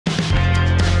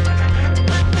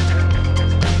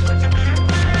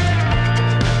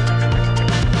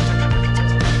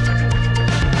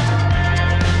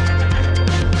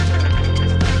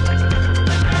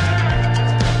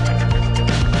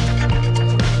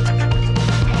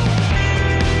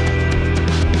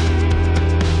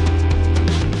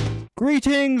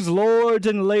Greetings, lords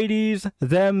and ladies,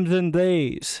 thems and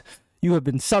theys. You have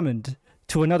been summoned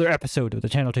to another episode of the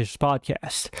Channel Chasers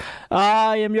Podcast.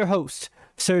 I am your host,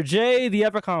 Sir Jay the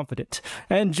Ever-Confident,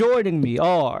 and joining me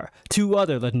are two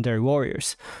other legendary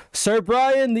warriors, Sir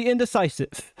Brian the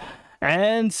Indecisive,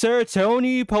 and Sir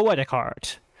Tony Poetic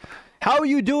Heart. How are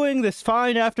you doing this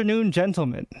fine afternoon,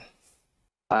 gentlemen?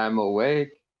 I'm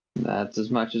awake. That's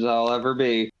as much as I'll ever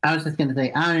be. I was just going to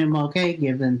say, I am okay,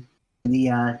 given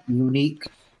the unique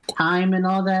time and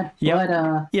all that. Yep.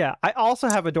 But, yeah, I also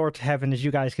have a door to heaven, as you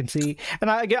guys can see.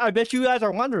 And I bet you guys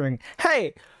are wondering,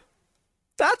 hey,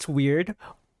 that's weird.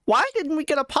 Why didn't we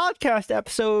get a podcast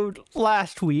episode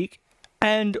last week?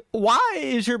 And why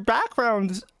are your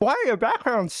backgrounds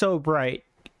so bright?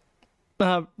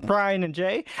 Brian and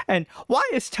Jay? And why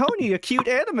is Tony a cute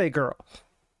anime girl?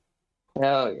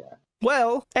 Hell yeah.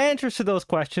 Well, answers to those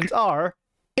questions are,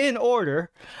 in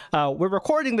order, we're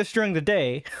recording this during the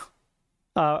day,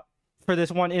 for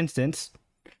this one instance,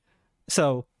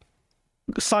 so,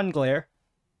 sun glare.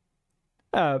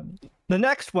 The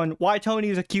next one, why Tony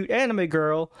is a cute anime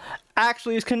girl,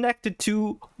 actually is connected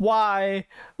to why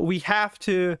we have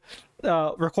to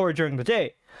record during the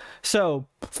day. So,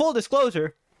 full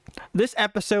disclosure, this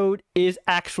episode is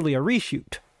actually a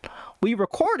reshoot. We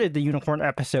recorded the Unicorn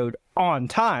episode on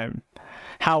time.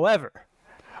 However,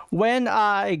 when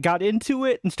I got into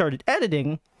it and started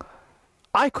editing,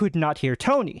 I could not hear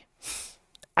Tony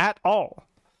at all.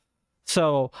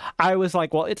 So I was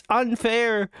like, well, it's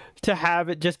unfair to have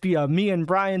it just be a me and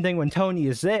Brian thing when Tony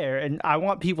is there. And I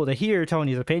want people to hear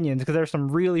Tony's opinions because there's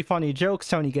some really funny jokes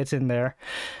Tony gets in there.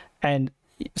 And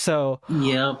so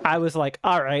yep. I was like,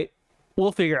 all right,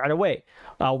 we'll figure out a way.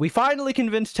 We finally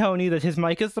convinced Tony that his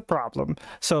mic is the problem.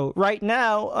 So right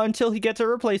now, until he gets a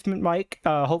replacement mic,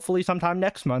 hopefully sometime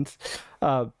next month,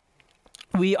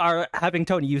 we are having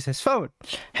Tony use his phone.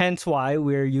 Hence why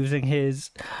we're using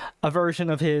a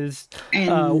version of his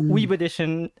Weeb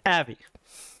Edition Avi.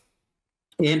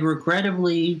 And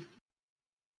regrettably,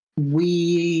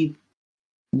 we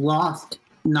lost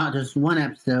not just one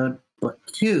episode, but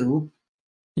two.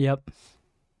 Yep.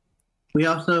 We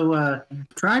also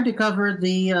tried to cover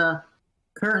the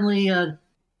currently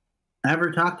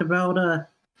ever talked about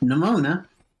Nimona,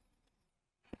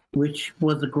 which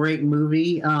was a great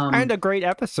movie and a great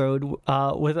episode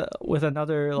with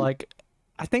another, like,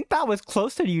 I think that was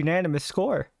close to the unanimous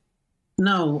score.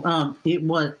 No, it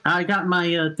was. I got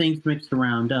my things mixed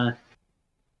around.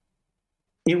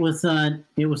 It was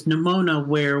Nimona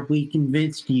where we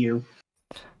convinced you,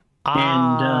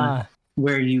 and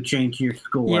where you changed your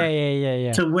score.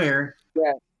 Yeah. To where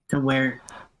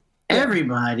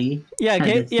everybody had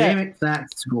the same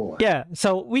exact score. Yeah,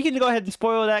 so we can go ahead and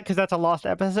spoil that because that's a lost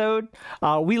episode.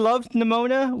 We loved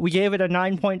Nimona. We gave it a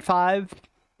 9.5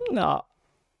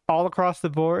 all across the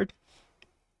board.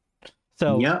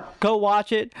 So Go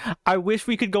watch it. I wish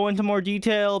we could go into more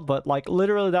detail, but like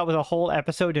literally that was a whole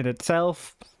episode in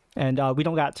itself, and we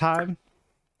don't got time.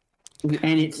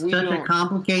 And it's such a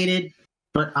complicated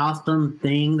but awesome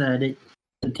thing that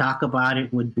to talk about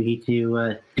it would be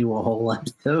to do a whole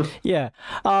episode. Yeah.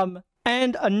 And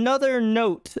another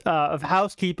note of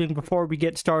housekeeping before we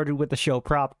get started with the show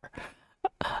proper.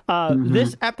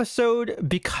 This episode,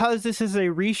 because this is a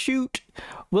reshoot,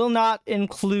 will not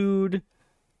include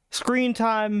screen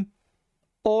time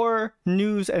or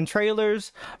news and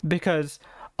trailers because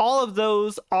all of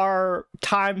those are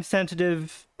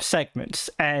time-sensitive segments.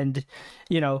 And,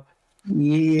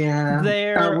 yeah,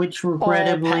 which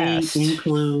regrettably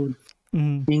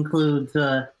includes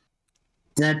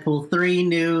Deadpool 3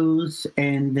 news,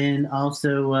 and then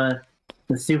also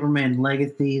the Superman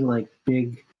Legacy, like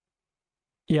big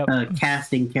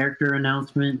casting character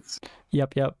announcements.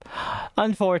 Yep.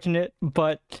 Unfortunate,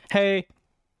 but hey,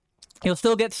 you'll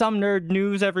still get some nerd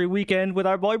news every weekend with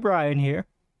our boy Brian here.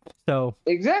 So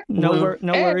exactly, no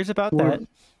worries about that.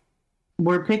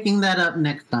 We're picking that up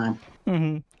next time.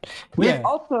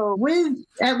 Also with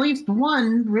at least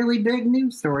one really big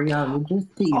news story. I will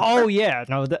just tease. Oh yeah,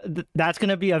 no, that's going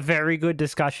to be a very good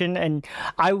discussion, and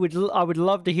I would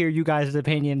love to hear you guys'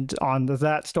 opinions on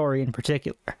that story in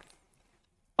particular.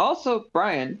 Also,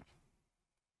 Brian,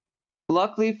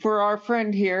 luckily for our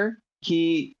friend here,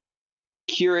 he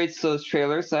curates those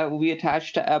trailers that will be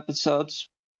attached to episodes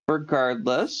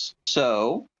regardless.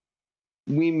 So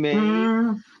we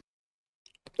may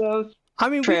those.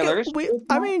 Trailers. We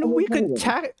could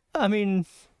technically,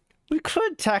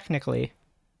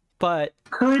 but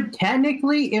could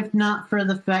technically, if not for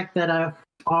the fact that I've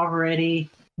already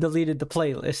deleted the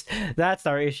playlist. That's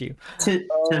our issue. To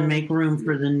make room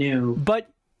for the new. But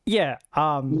yeah,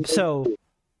 so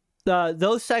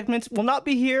those segments will not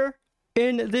be here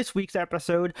in this week's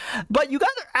episode, but you guys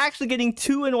are actually getting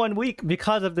 2 in 1 week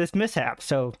because of this mishap,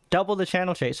 so double the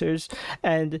channel chasers.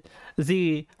 And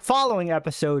the following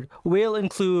episode will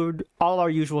include all our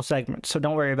usual segments, so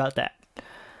don't worry about that.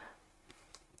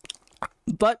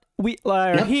 But we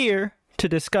are here to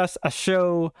discuss a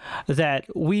show that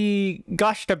we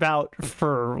gushed about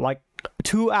for like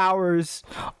 2 hours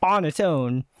on its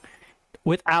own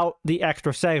without the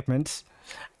extra segments.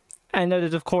 And that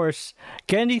is, of course,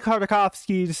 Genndy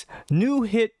Tartakovsky's new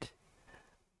hit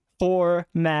for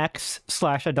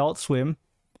Max/Adult Swim,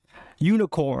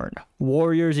 Unicorn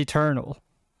Warriors Eternal.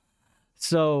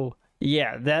 So,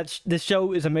 yeah, this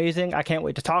show is amazing. I can't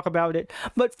wait to talk about it.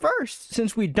 But first,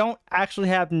 since we don't actually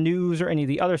have news or any of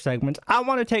the other segments, I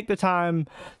want to take the time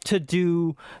to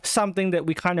do something that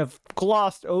we kind of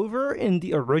glossed over in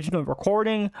the original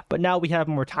recording, but now we have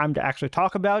more time to actually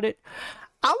talk about it.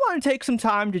 I want to take some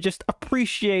time to just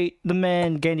appreciate the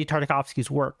man Genndy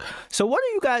Tartakovsky's work. So what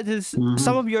are you guys'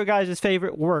 some of your guys'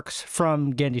 favorite works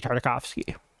from Genndy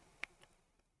Tartakovsky?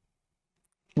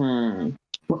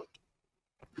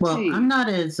 Well, I'm not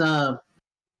as I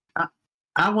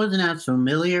wasn't as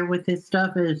familiar with his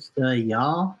stuff as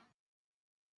y'all.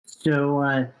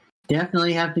 So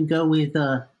definitely have to go with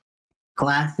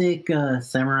classic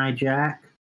Samurai Jack.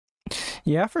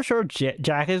 Yeah, for sure.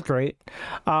 Jack is great.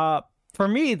 For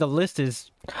me, the list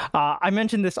is, I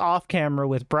mentioned this off camera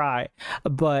with Bry,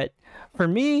 but for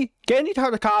me, Genndy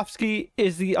Tartakovsky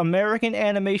is the American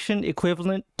animation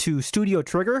equivalent to Studio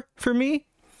Trigger for me.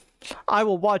 I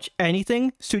will watch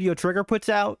anything Studio Trigger puts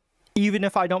out, even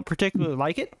if I don't particularly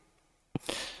like it.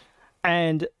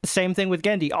 And same thing with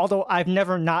Genndy, although I've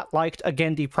never not liked a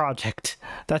Genndy project.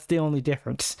 That's the only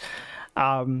difference.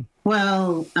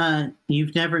 Well,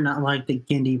 you've never not liked the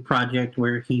Genndy project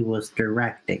where he was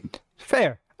directing.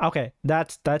 Fair. Okay,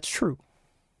 that's true.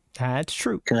 That's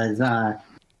true. Because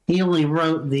he only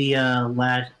wrote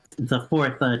the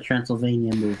fourth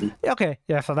Transylvania movie. Okay,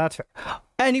 yeah, so that's fair.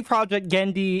 Any project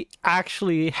Genndy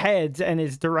actually heads and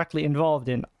is directly involved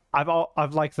in,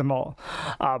 I've liked them all.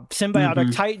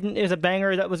 Symbiotic Titan is a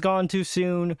banger that was gone too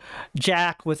soon.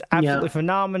 Jack was absolutely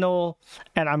phenomenal,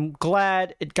 and I'm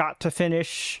glad it got to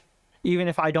finish, even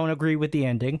if I don't agree with the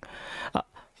ending.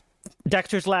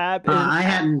 Dexter's Lab is... I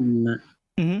hadn't...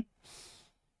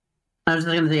 I was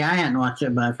going to say I hadn't watched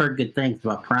it, but I've heard good things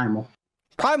about Primal.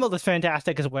 Primal is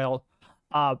fantastic as well.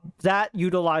 That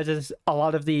utilizes a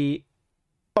lot of the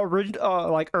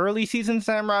original, like early season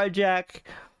Samurai Jack,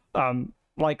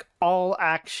 like all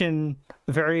action,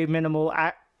 very minimal,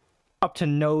 up to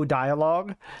no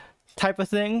dialogue type of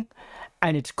thing,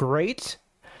 and it's great.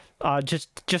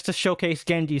 Just to showcase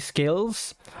Genndy's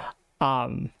skills.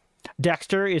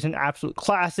 Dexter is an absolute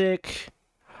classic.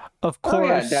 Of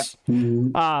course,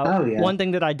 one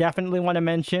thing that I definitely want to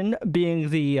mention, being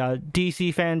the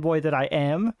DC fanboy that I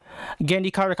am,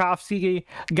 Genndy Tartakovsky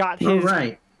got his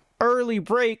early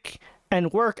break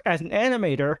and work as an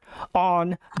animator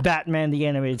on Batman the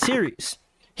Animated Series.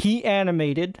 He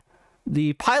animated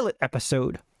the pilot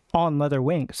episode on Leather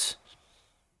Wings.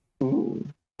 Ooh.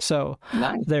 So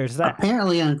there's that.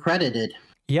 Apparently uncredited.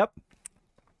 Yep.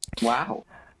 Wow.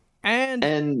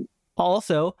 And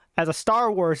also, as a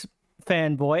Star Wars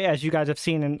fanboy, as you guys have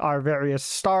seen in our various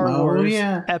Star Wars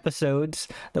episodes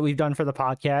that we've done for the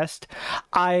podcast,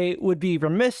 I would be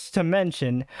remiss to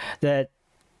mention that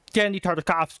Genndy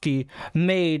Tartakovsky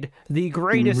made the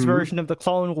greatest version of the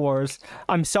Clone Wars.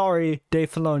 I'm sorry,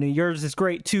 Dave Filoni, yours is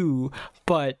great too,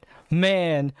 but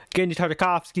man, Genndy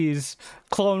Tartakovsky's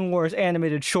Clone Wars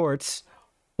animated shorts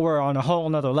were on a whole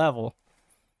nother level.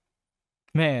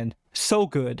 Man, so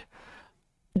good.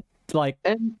 Like,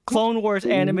 Clone Wars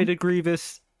animated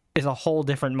Grievous is a whole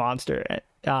different monster.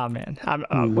 Oh man,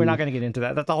 we're not gonna get into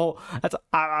that.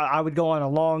 I would go on a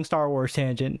long Star Wars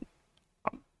tangent.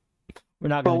 We're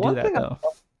not gonna do that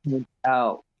though.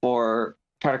 Out for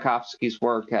Tartakovsky's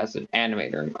work as an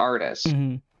animator and artist,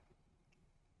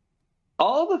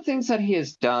 all the things that he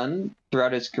has done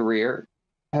throughout his career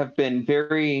have been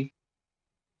very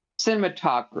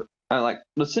cinematography. Like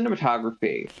the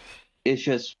cinematography is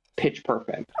just pitch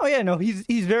perfect. Oh yeah, no, he's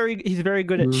very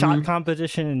good at shot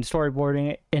composition and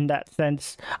storyboarding in that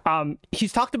sense.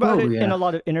 He's talked about it in a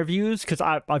lot of interviews, because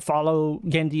I follow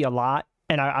Genndy a lot,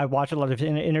 and I watch a lot of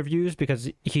interviews because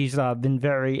he's been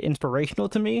very inspirational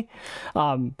to me.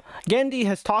 Genndy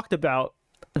has talked about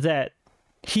that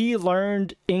he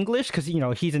learned English because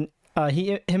him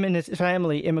and his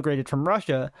family immigrated from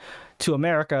Russia to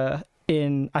America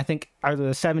in, I think, either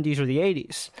the 70s or the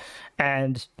 80s,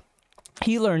 and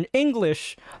he learned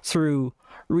English through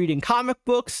reading comic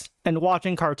books and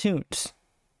watching cartoons.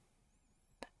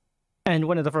 And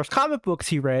one of the first comic books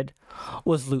he read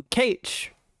was Luke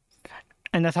Cage.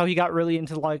 And that's how he got really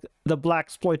into like the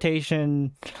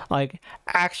blaxploitation, like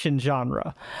action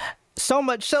genre. So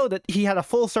much so that he had a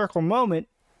full circle moment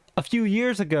a few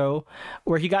years ago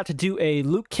where he got to do a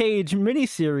Luke Cage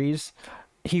miniseries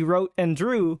he wrote and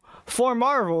drew for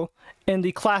Marvel in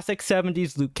the classic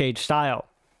 70s Luke Cage style.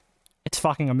 It's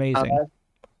fucking amazing.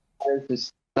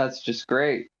 That's just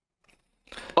great.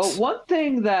 Oh, one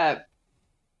thing that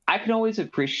I can always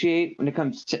appreciate when it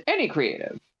comes to any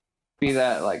creative, be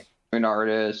that like an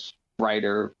artist,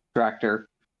 writer, director,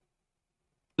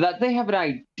 that they have an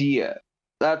idea.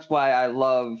 That's why I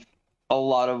love a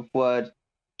lot of what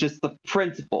just the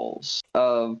principles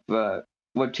of what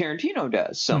Tarantino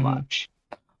does so much.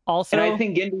 Also, and I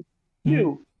think Genndy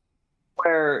too,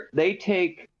 where they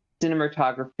take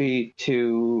cinematography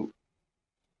to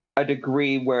a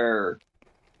degree where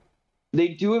they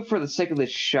do it for the sake of the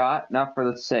shot, not for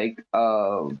the sake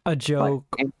of a joke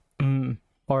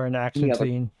or an action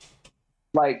scene.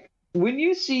 Like when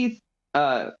you see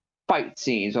fight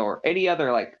scenes or any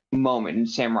other like moment in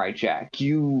Samurai Jack,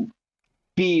 you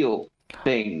feel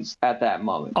things at that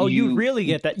moment. Oh, you really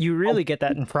get that. You really get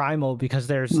that in Primal because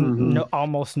there's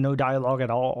almost no dialogue at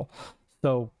all.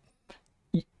 So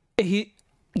Genndy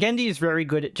is very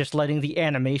good at just letting the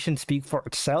animation speak for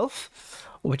itself,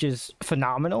 which is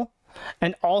phenomenal.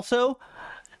 And also,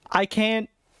 I can't,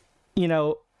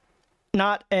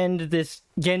 not end this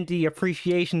Genndy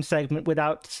appreciation segment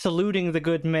without saluting the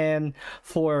good man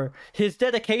for his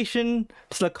dedication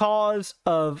to the cause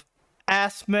of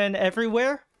ass men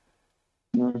everywhere.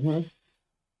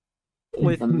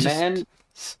 With just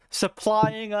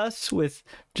supplying us with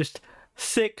just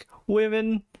sick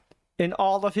women in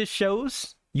all of his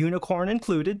shows, Unicorn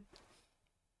included.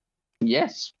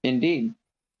 Yes, indeed.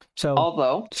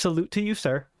 So, salute to you,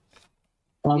 sir.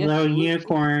 Although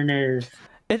Unicorn is...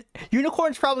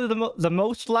 Unicorn's probably the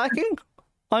most lacking,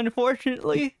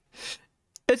 unfortunately.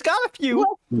 It's got a few.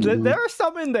 There are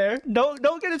some in there. Don't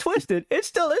get it twisted. It's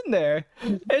still in there.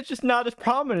 It's just not as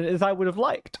prominent as I would have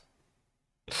liked.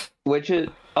 Which is...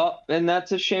 and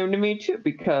that's a shame to me, too,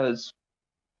 because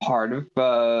part of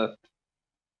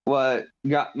what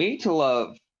got me to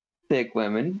love thick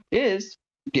women is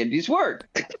Genndy's work.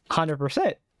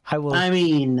 100%. I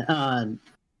mean,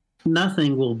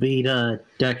 nothing will beat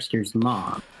Dexter's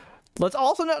mom. Let's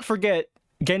also not forget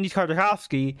Genndy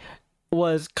Tartakovsky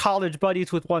was college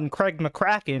buddies with one Craig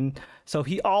McCracken, so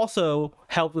he also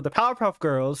helped with the Powerpuff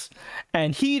Girls,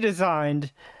 and he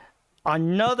designed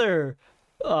another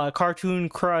cartoon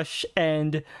crush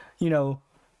and,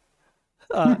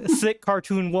 sick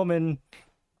cartoon woman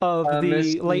of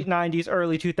the late 90s,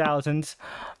 early 2000s,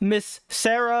 Miss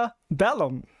Sarah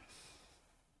Bellum.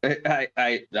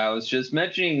 I was just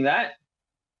mentioning that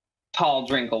tall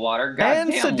drink of water.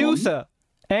 And Sedusa.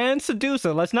 And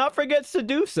Sedusa. Let's not forget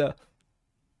Sedusa.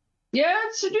 Yeah,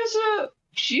 Sedusa,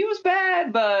 she was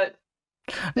bad, but...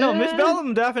 No, Miss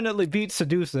Bellum definitely beat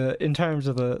Sedusa in terms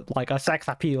of a sex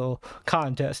appeal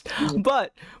contest.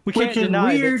 But we can't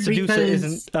deny that Sedusa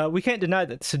isn't... we can't deny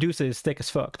that Sedusa is thick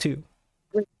as fuck, too.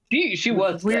 She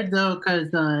was it's weird, though,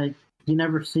 because you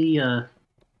never see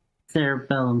Sarah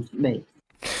Bellum's face.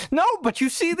 No, but you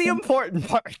see the important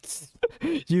parts.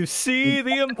 You see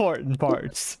the important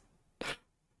parts.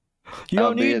 You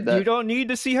don't need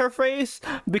to see her face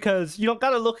because you don't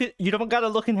gotta look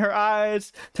in her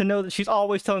eyes to know that she's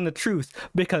always telling the truth,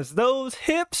 because those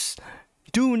hips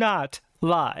do not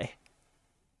lie.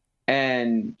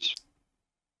 And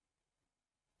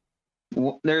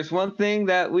there's one thing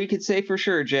that we could say for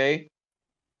sure, Jay.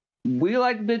 We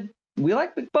like big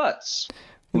butts.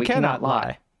 We cannot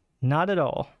lie. Not at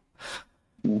all.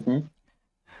 And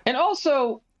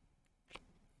also,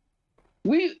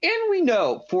 we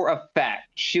know for a fact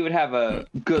she would have a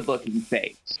good-looking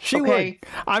face. She would.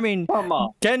 I mean, come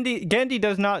on. Genndy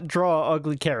does not draw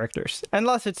ugly characters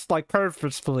unless it's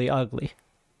purposefully ugly.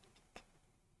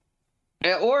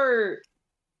 Or,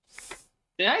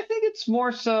 I think it's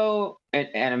more so an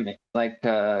anime,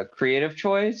 creative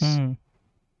choice.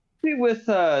 With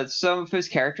some of his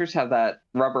characters have that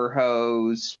rubber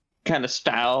hose kind of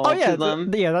style to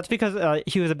them. That's because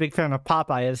he was a big fan of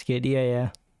Popeye as a kid. Yeah.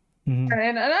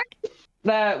 And I think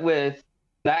that with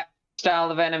that style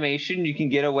of animation, you can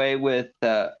get away with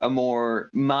a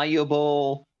more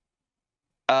malleable,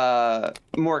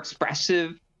 more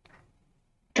expressive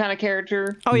kind of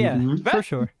character. Oh yeah, for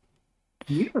sure.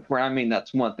 Unicorn, I mean,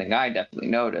 that's one thing I definitely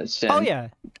noticed. Oh yeah,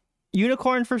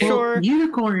 Unicorn for sure.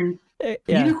 Unicorn,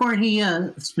 he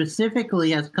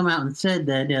specifically has come out and said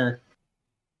that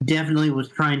definitely was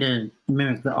trying to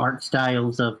mimic the art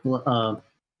styles of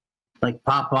like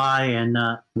Popeye and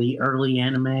the early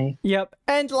anime. Yep,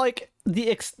 and like the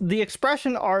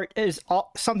expression art is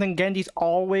something Gendy's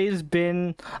always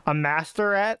been a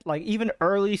master at. Like even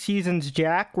early seasons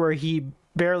Jack, where he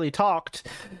barely talked,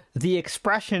 the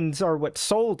expressions are what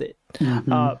sold it.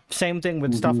 Same thing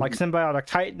with stuff like Symbiotic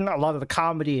Titan, a lot of the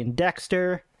comedy in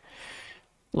Dexter.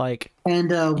 Like,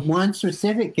 and one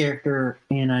specific character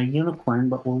in a Unicorn,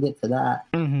 but we'll get to that.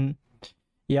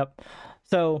 Yep.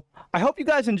 So I hope you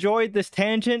guys enjoyed this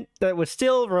tangent that was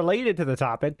still related to the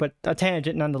topic, but a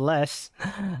tangent nonetheless.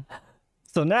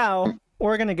 So now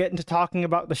we're going to get into talking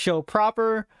about the show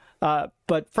proper.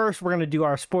 But first, we're going to do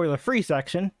our spoiler-free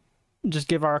section. Just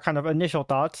give our kind of initial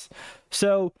thoughts.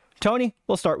 So, Tony,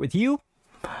 we'll start with you.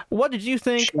 What did you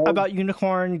think about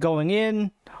Unicorn going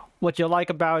in? What you like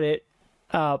about it,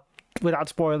 without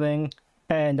spoiling,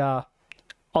 and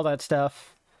all that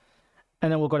stuff.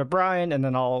 And then we'll go to Brian, and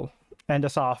then I'll end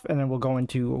us off, and then we'll go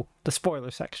into the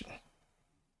spoiler section.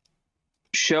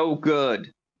 Show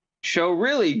good. Show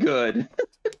really good.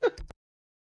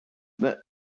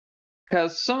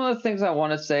 Because some of the things I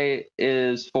want to say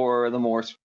is for the more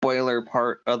spoiler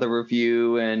part of the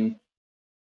review, and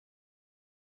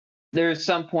there's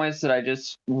some points that I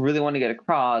just really want to get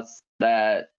across,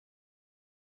 that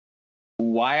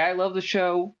why I love the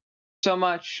show so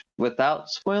much without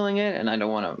spoiling it, and I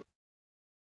don't want to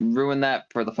ruin that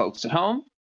for the folks at home.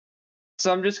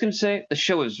 So I'm just going to say the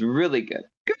show is really good.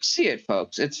 Go see it,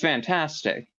 folks. It's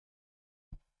fantastic.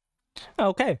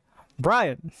 Okay.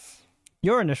 Brian,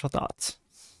 your initial thoughts.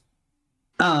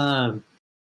 Beyond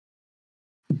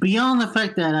the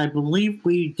fact that I believe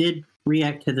we did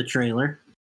react to the trailer,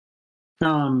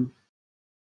 and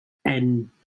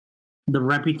the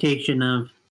reputation of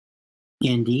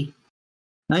Genndy,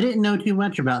 I didn't know too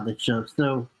much about the show,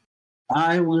 so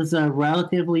I was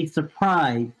relatively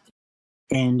surprised,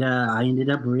 and I ended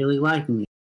up really liking it.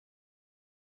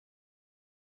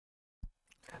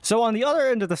 So on the other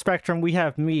end of the spectrum, we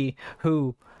have me,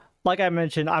 who, like I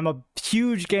mentioned, I'm a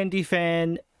huge Genndy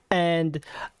fan, and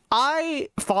I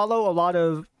follow a lot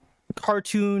of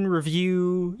cartoon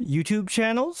review YouTube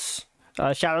channels.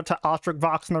 Shout out to Ostrich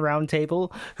Vox and the Round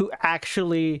Table, who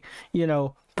actually,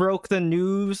 broke the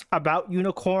news about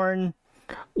Unicorn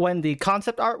when the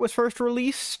concept art was first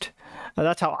released.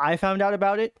 That's how I found out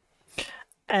about it.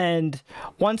 And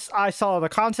once I saw the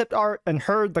concept art and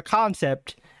heard the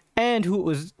concept and who it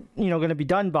was, going to be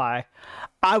done by,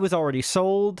 I was already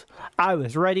sold. I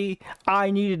was ready. I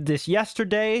needed this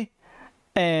yesterday.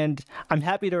 And I'm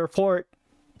happy to report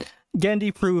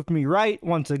Genndy proved me right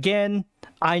once again.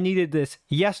 I needed this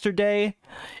yesterday.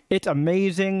 It's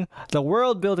amazing. The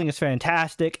world building is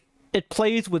fantastic. It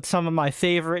plays with some of my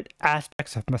favorite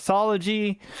aspects of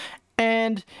mythology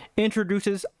and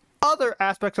introduces other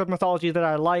aspects of mythology that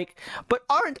I like but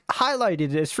aren't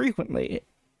highlighted as frequently,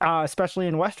 especially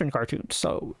in Western cartoons.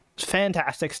 So it's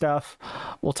fantastic stuff.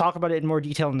 We'll talk about it in more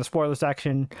detail in the spoiler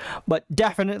section, but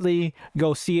definitely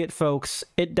go see it, folks.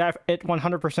 It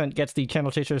 100% gets the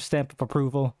Channel Chaser's stamp of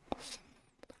approval.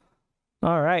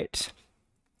 All right.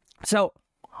 So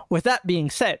with that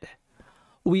being said,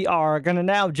 we are going to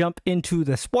now jump into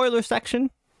the spoiler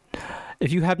section.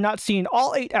 If you have not seen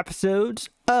all 8 episodes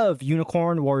of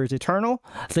Unicorn Warriors Eternal,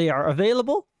 they are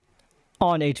available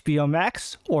on HBO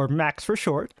Max, or Max for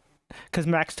short, because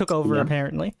Max took over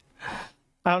apparently.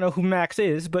 I don't know who Max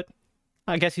is, but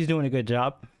I guess he's doing a good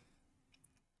job.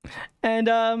 And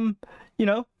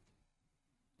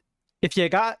if you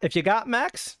got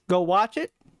Max, go watch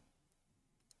it.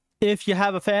 If you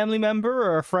have a family member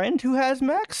or a friend who has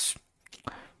Max,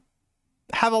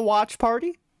 have a watch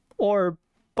party or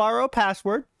borrow a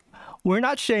password. We're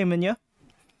not shaming you.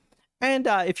 And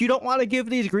if you don't want to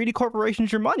give these greedy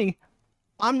corporations your money,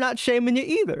 I'm not shaming you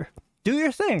either. Do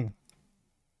your thing.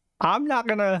 I'm not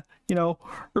gonna,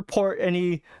 report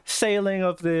any sailing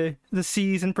of the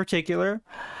seas in particular.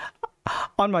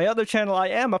 On my other channel, I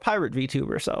am a pirate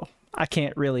VTuber, so I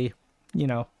can't really,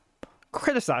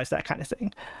 criticize that kind of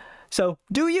thing. So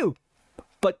do you.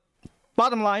 But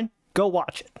bottom line, go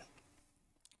watch it.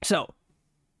 So,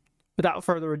 without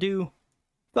further ado,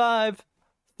 5,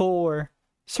 4,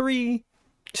 3,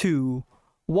 2,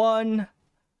 1.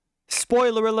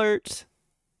 Spoiler alert.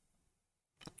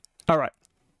 All right.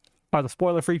 Are the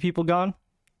spoiler-free people gone?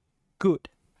 Good.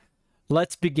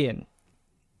 Let's begin.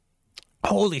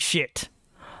 Holy shit.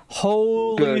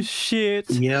 Holy shit.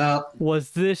 Yeah.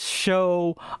 Was this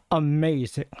show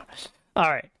amazing. All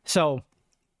right. So,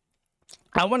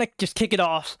 I want to just kick it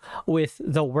off with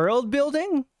the world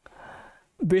building,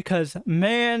 because,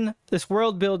 man, this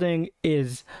world building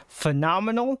is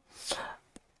phenomenal,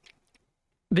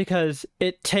 because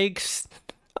it takes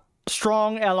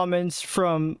strong elements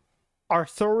from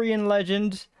Arthurian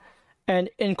legend and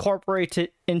incorporates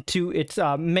it into its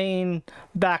main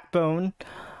backbone,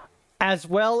 as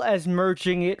well as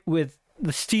merging it with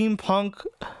the steampunk,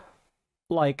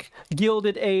 like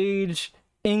Gilded Age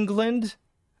England,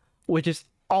 which is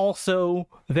also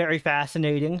very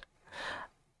fascinating.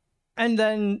 And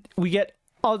then we get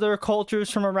other cultures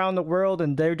from around the world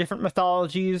and their different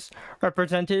mythologies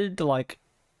represented, like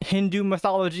Hindu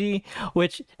mythology,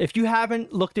 which, if you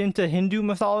haven't looked into Hindu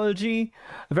mythology,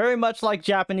 very much like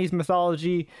Japanese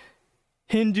mythology,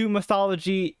 Hindu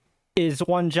mythology is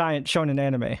one giant shonen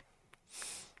anime.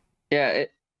 Yeah,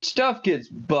 stuff gets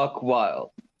buck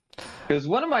wild. Because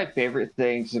one of my favorite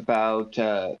things about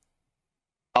a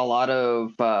lot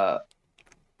of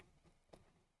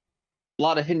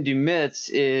Hindu myths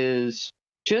is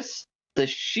just the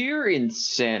sheer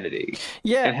insanity,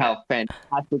 and how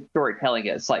fantastic storytelling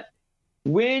is. Like,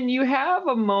 when you have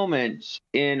a moment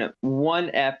in one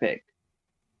epic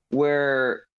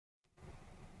where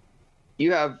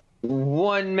you have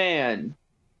one man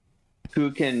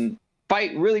who can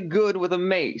fight really good with a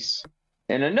mace,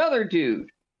 and another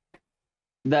dude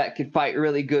that can fight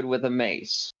really good with a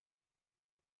mace,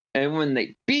 and when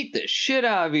they beat the shit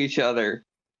out of each other,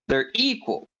 they're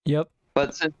equal. Yep.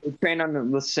 But since they train under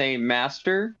the same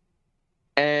master,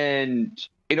 and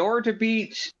in order to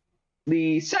beat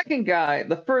the second guy,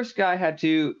 the first guy had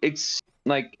to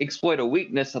exploit a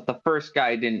weakness that the first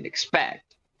guy didn't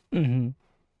expect. Mm-hmm.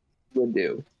 Would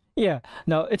do. Yeah,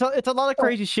 no, it's a lot of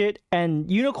crazy shit,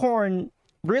 and Unicorn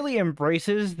really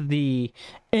embraces the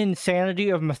insanity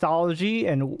of mythology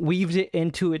and weaves it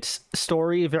into its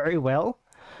story very well,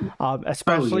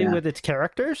 especially with its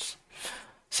characters.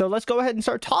 So let's go ahead and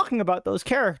start talking about those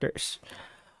characters.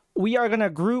 We are going to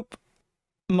group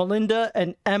Melinda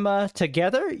and Emma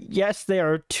together. Yes, they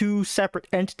are two separate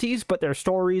entities, but their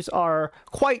stories are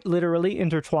quite literally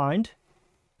intertwined.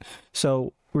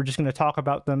 So we're just going to talk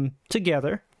about them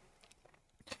together.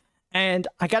 And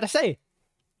I gotta say,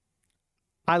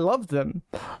 I love them.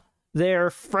 Their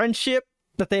friendship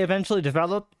that they eventually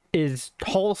develop is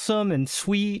wholesome and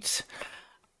sweet.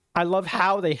 I love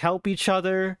how they help each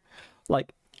other.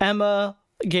 Like, Emma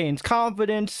gains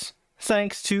confidence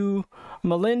thanks to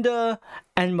Melinda,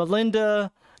 and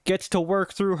Melinda gets to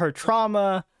work through her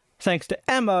trauma thanks to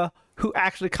Emma, who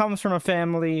actually comes from a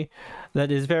family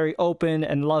that is very open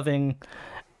and loving.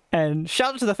 And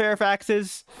shout out to the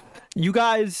Fairfaxes. You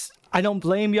guys, I don't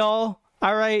blame y'all,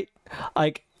 alright?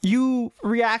 Like, you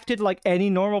reacted like any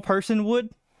normal person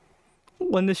would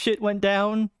when the shit went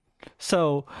down.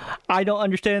 So, I don't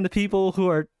understand the people who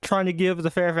are trying to give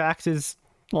the Fairfaxes,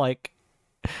 like,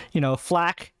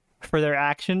 flack for their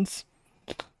actions.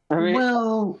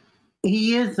 Well,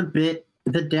 he is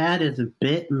the dad is a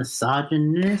bit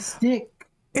misogynistic.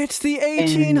 It's the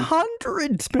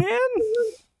 1800s, man!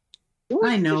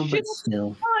 I know, but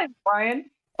still. Fine, Brian.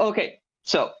 Okay,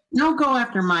 so don't go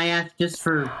after my ass just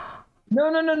for. No.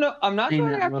 I'm not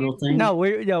going after you. No,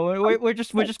 we're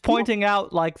just pointing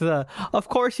out, like, of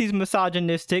course he's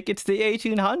misogynistic. It's the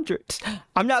 1800s.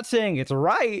 I'm not saying it's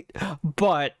right,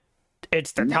 but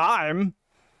it's the time.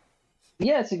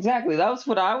 Yes, exactly. That was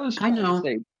what I was trying to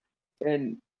say.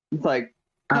 And it's like,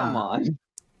 come on.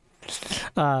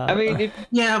 I mean,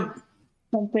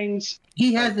 some things.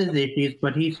 He has his issues,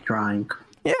 but he's trying.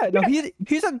 Yeah, no,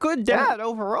 he's a good dad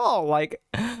overall. Like,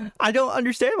 I don't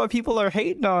understand why people are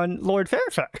hating on Lord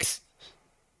Fairfax.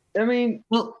 I mean,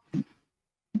 well,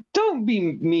 don't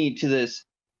be mean to this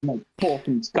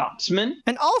Tolkien Scotsman.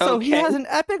 And also, he has an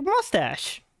epic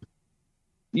mustache.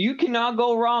 You cannot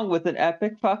go wrong with an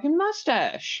epic fucking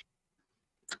mustache.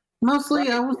 Mostly,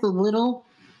 I was a little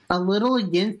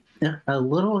against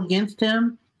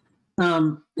him,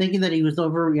 thinking that he was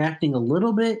overreacting a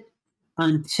little bit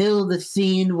until the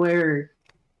scene where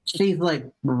she's like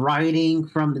riding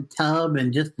from the tub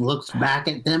and just looks back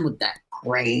at them with that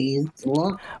crazed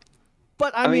look.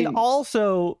 But I mean,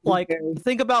 also, like,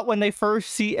 think about when they first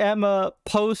see Emma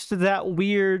post that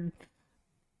weird,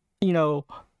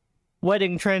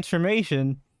 wedding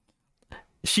transformation.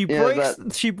 She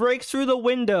breaks through the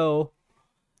window,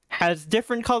 has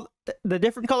different color. The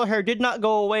different color hair did not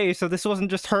go away, so this wasn't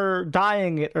just her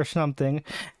dyeing it or something.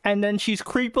 And then she's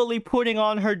creepily putting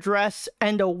on her dress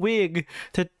and a wig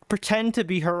to pretend to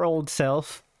be her old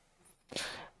self.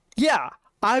 Yeah,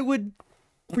 I would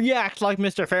react like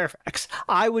Mr. Fairfax.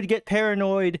 I would get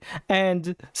paranoid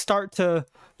and start to,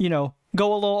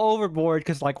 go a little overboard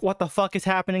because, like, what the fuck is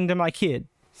happening to my kid?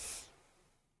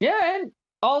 Yeah, and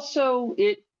also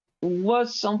it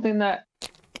was something that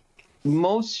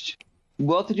most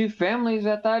well-to-do families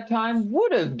at that time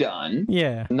would have done.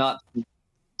 Yeah. Not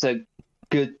it's a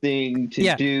good thing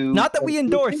to do. Not that we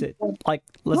endorse it. Like,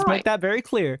 let's make Right. that very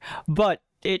clear. But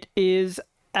it is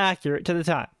accurate to the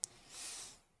time.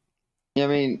 I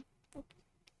mean,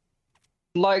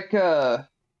 like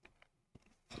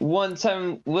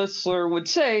one-time Whistler would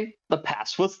say, the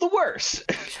past was the worst.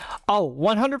 Oh,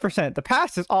 100%. The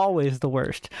past is always the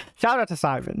worst. Shout out to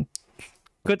Simon.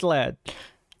 Good lad.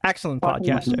 Excellent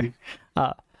podcaster.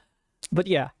 But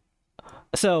yeah.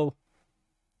 So,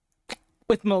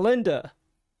 with Melinda,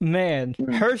 man,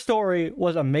 her story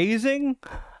was amazing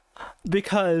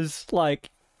because, like,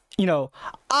 you know,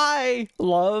 I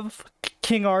love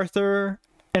King Arthur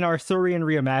and Arthurian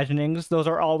reimaginings. Those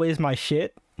are always my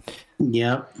shit.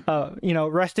 Yep. You know,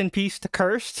 rest in peace to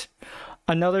Cursed.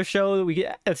 Another show that we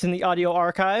get that's in the audio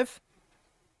archive.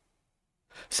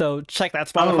 So check that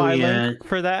Spotify link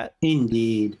for that.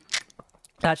 Indeed.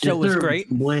 That show was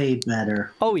great. Way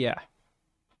better. Oh yeah.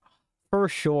 For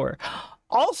sure.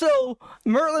 Also,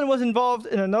 Merlin was involved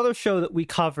in another show that we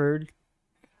covered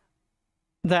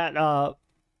that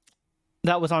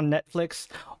was on Netflix.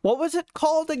 What was it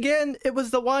called again? It was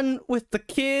the one with the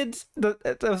kids.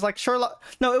 It was like Sherlock.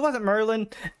 No, it wasn't Merlin,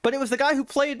 but it was the guy who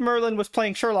played Merlin was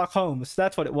playing Sherlock Holmes.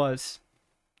 That's what it was.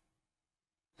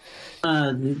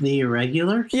 The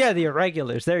Irregulars? Yeah, The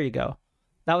Irregulars. There you go.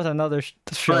 That was another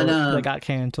show that got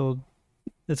canceled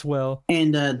as well.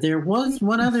 And there was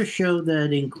one other show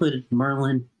that included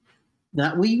Merlin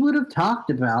that we would have talked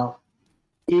about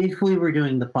if we were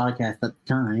doing the podcast at the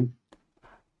time.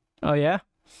 Oh, yeah?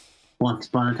 Once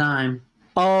upon a time.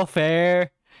 Oh,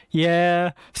 fair.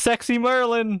 Yeah. Sexy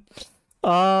Merlin.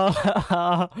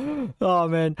 Oh,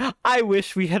 man. I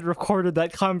wish we had recorded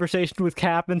that conversation with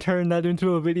Cap and turned that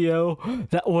into a video.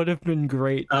 That would have been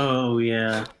great. Oh,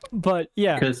 yeah. But,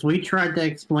 yeah. Because we tried to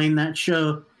explain that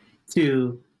show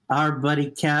to our buddy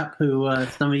Cap, who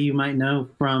some of you might know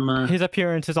from... his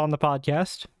appearances on the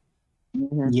podcast.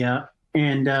 Yeah.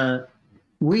 And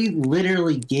we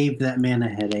literally gave that man a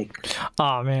headache.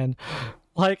 Oh, man.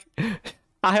 Like...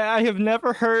 I have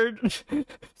never heard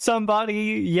somebody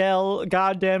yell,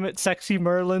 "God damn it, sexy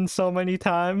Merlin," so many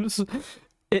times.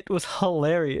 It was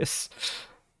hilarious.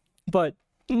 But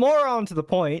more on to the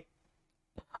point,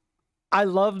 I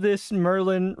love this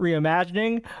Merlin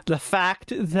reimagining. The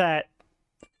fact that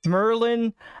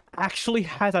Merlin actually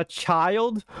has a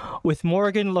child with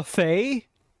Morgan Le Fay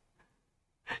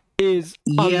is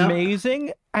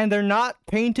amazing, and they're not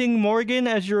painting Morgan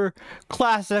as your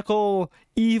classical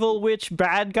evil witch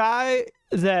bad guy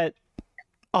that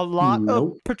a lot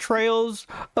of portrayals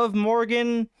of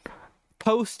Morgan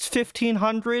post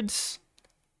 1500s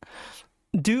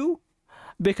do.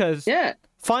 Because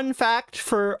fun fact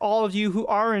for all of you who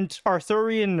aren't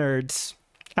Arthurian nerds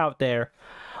out there,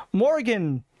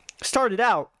 Morgan started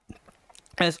out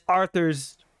as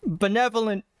Arthur's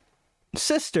benevolent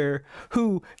sister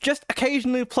who just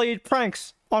occasionally played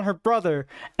pranks on her brother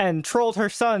and trolled her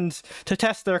sons to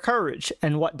test their courage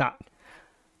and whatnot.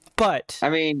 But I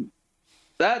mean,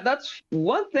 that's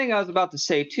one thing I was about to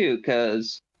say too,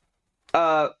 because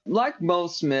like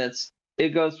most myths, it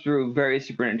goes through various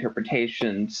different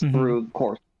interpretations through the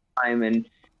course of time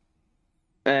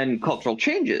and cultural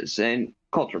changes and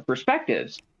cultural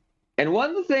perspectives. And one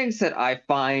of the things that I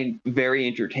find very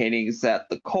entertaining is that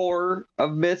the core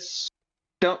of myths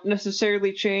don't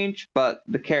necessarily change, but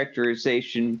the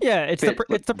characterization. Yeah, it's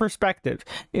the perspective.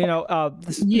 You know,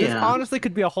 this honestly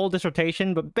could be a whole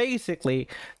dissertation, but basically,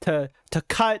 to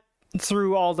cut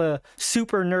through all the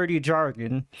super nerdy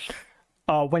jargon,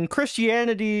 when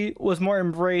Christianity was more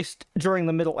embraced during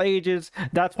the Middle Ages,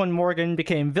 that's when Morgan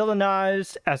became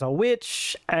villainized as a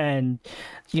witch, and,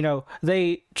 you know,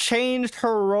 they changed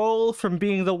her role from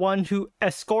being the one who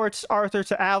escorts Arthur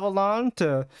to Avalon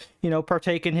to, you know,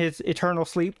 partake in his eternal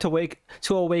sleep to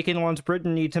awaken once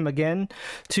Britain needs him again,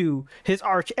 to his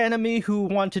arch enemy who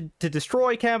wanted to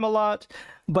destroy Camelot,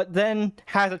 but then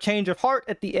has a change of heart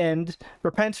at the end,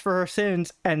 repents for her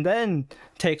sins, and then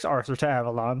takes Arthur to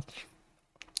Avalon.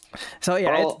 So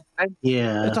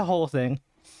yeah, it's a whole thing.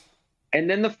 And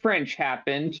then the French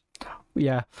happened.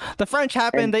 Yeah, the French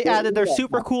happened. And they added their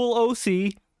super cool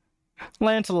OC,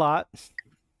 Lancelot.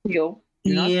 Yeah.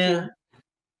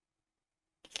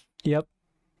 Yep.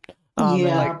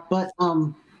 But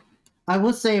I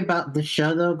will say about the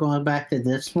show though, going back to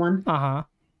this one.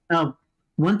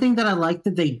 One thing that I like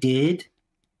that they did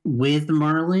with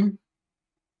Merlin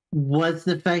was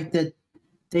the fact that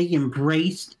they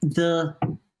embraced the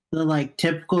like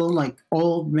typical like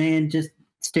old man just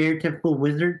stereotypical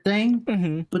wizard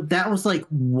thing, but that was like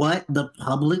what the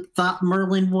public thought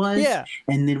Merlin was,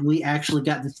 and then we actually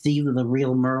got to see the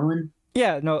real Merlin.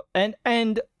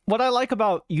 And what I like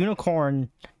about Unicorn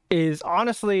is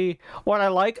honestly what I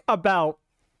like about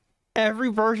every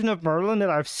version of Merlin that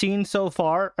I've seen so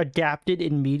far adapted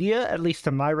in media, at least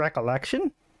to my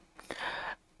recollection.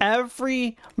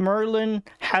 Every Merlin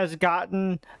has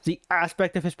gotten the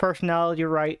aspect of his personality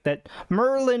right, that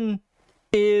Merlin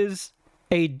is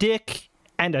a dick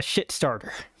and a shit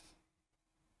starter.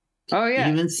 Oh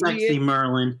yeah, Even sexy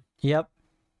Merlin. Yep.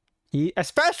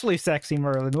 Especially sexy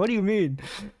Merlin. What do you mean?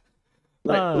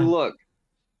 Look,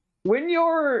 when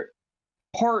you're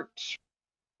part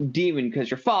demon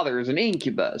because your father is an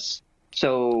incubus,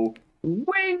 so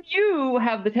when you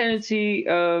have the tendency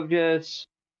of just,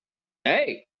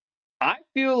 hey, I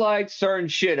feel like starting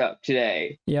shit up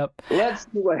today. Yep. Let's see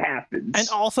what happens. And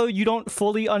also, you don't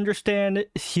fully understand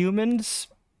humans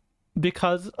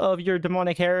because of your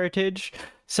demonic heritage,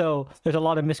 so there's a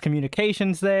lot of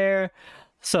miscommunications there.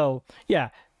 So yeah,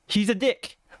 he's a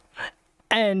dick,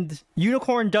 and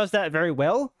Unicorn does that very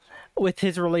well with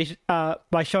his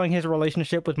by showing his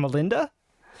relationship with Melinda,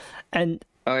 and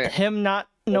him not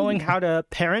knowing how to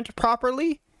parent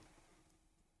properly.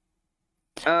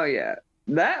 Oh yeah,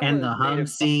 that and the hug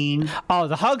scene. Oh,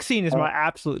 the hug scene is my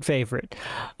absolute favorite,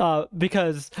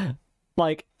 because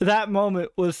like that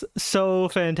moment was so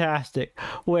fantastic,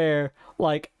 where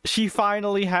like she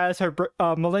finally has her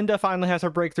Melinda finally has her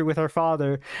breakthrough with her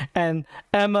father, and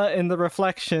Emma in the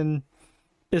reflection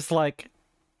is like,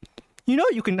 you know,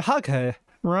 you can hug her,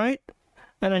 right?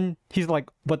 And then he's like,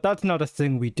 but that's not a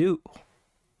thing we do.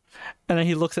 And then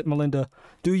he looks at Melinda,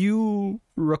 do you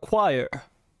require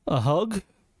a hug?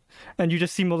 And you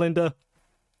just see Melinda,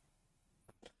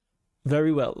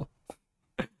 very well.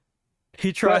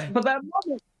 He tried. But that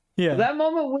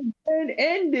moment when it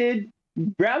ended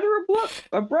rather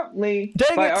abruptly.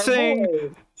 Dang by it, our Sing!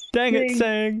 boy. Dang it,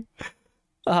 Sing!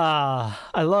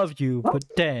 I love you, but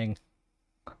dang.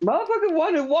 Motherfucker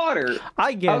wanted water.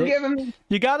 I get I'll it. give him.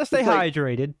 You gotta stay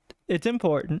hydrated. It's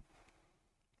important.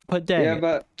 But dang it.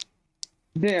 But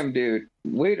damn, dude,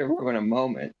 way to ruin a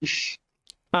moment.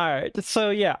 Alright, so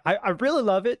yeah, I really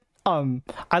love it.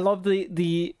 I love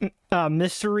the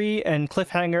mystery and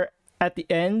cliffhanger at the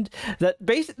end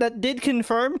that did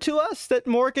confirm to us that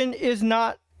Morgan is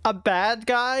not a bad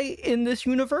guy in this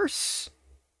universe.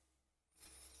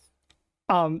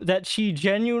 That she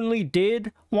genuinely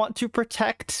did want to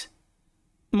protect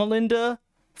Melinda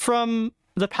from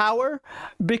the power,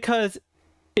 because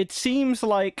it seems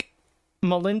like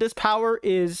Melinda's power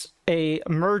is a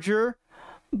merger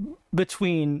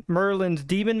between Merlin's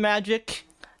demon magic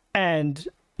and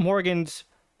Morgan's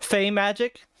fey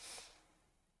magic.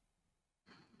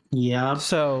 Yeah.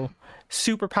 So,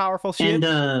 super powerful shit.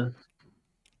 And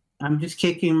I'm just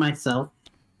kicking myself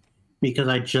because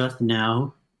I just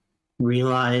now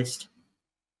realized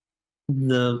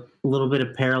the little bit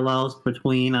of parallels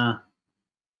between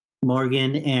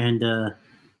Morgan and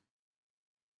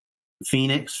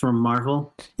Phoenix from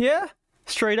Marvel. Yeah,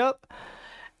 straight up.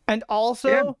 And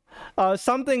also,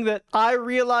 something that I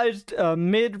realized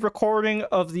mid-recording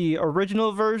of the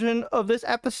original version of this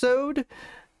episode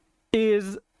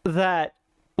is that,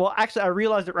 well, actually, I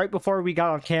realized it right before we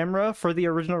got on camera for the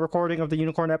original recording of the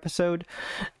Unicorn episode,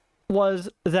 was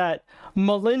that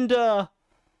Melinda's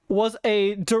name was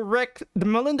a direct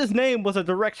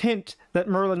hint that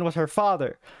Merlin was her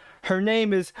father. Her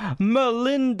name is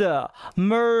Melinda.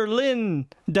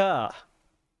 Merlinda.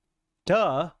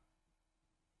 Duh.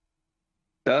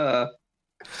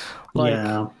 Like,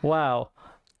 yeah. Wow.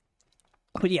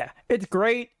 But yeah, it's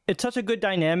great. It's such a good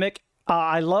dynamic.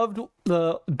 I loved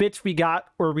the bits we got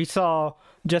where we saw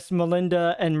just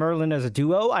Melinda and Merlin as a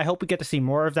duo. I hope we get to see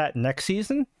more of that next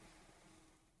season.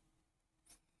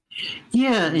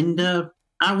 Yeah, and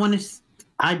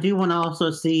I do want to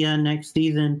also see next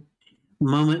season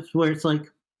moments where it's like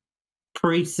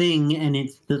pre-sing and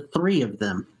it's the three of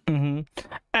them. Mm-hmm.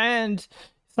 And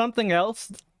something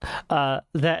else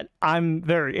that I'm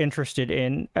very interested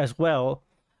in as well,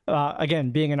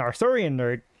 again, being an Arthurian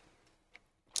nerd,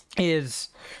 is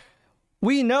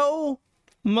we know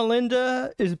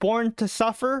Melinda is born to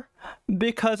suffer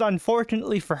because,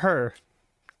 unfortunately for her,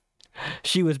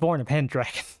 she was born a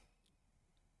Pendragon.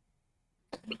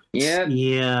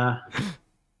 Yeah.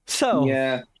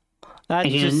 So, that's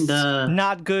just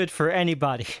not good for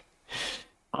anybody.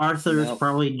 Arthur's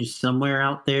probably just somewhere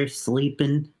out there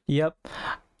sleeping. Yep.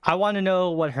 I want to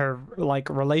know what her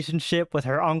relationship with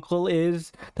her uncle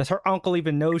is. Does her uncle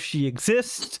even know she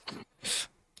exists?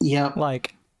 Yep.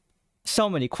 So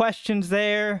many questions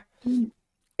there.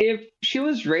 If she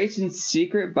was raised in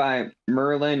secret by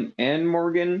Merlin and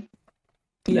Morgan,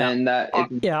 then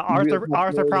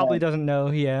Arthur probably doesn't know.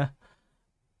 Yeah.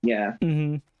 Yeah.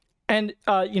 Mm-hmm. And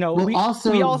Well, we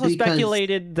also also because-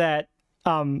 speculated that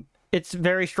it's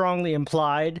very strongly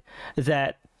implied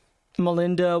that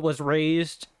Melinda was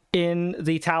raised in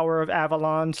the Tower of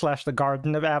Avalon / the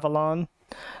Garden of Avalon,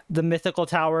 the mythical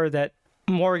tower that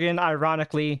Morgan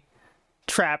ironically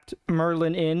trapped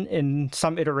Merlin in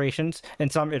some iterations. In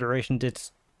some iterations,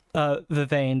 it's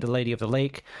Vivian, the Lady of the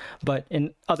Lake, but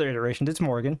in other iterations, it's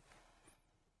Morgan.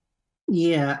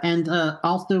 Yeah, and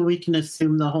also we can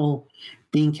assume the whole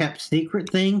being kept secret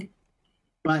thing,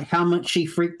 by how much she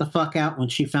freaked the fuck out when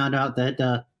she found out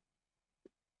that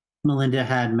Melinda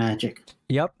had magic.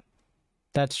 Yep,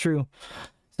 that's true.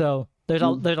 So there's a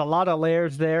lot of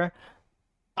layers there.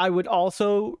 I would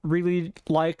also really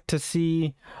like to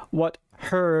see what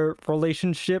her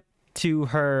relationship to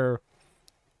her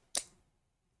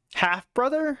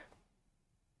half-brother,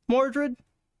 Mordred,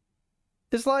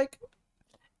 is like.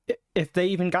 If they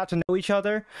even got to know each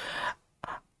other.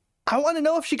 I want to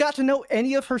know if she got to know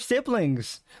any of her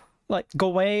siblings. Like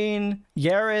Gawain,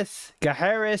 Yarith,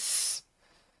 Gaheris,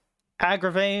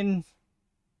 Agravain.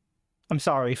 I'm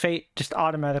sorry, fate just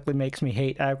automatically makes me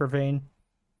hate Agravain.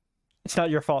 It's not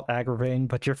your fault, Agravain,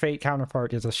 but your fate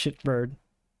counterpart is a shitbird.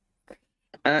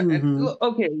 And,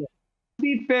 okay, to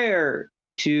be fair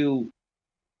to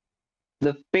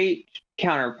the fate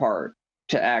counterpart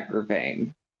to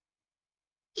Agravain,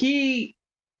 he's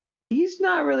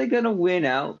not really gonna win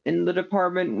out in the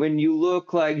department when you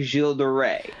look like Gilles de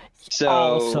Rais. So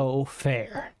also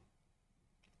fair.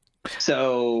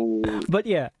 So, but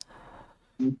yeah,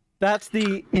 that's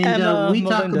the and Emma we Melinda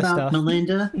talked about stuff.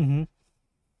 Melinda. Mm-hmm.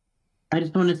 I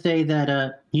just want to say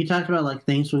that you talked about like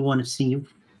things we want to see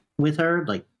with her,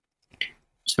 like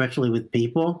especially with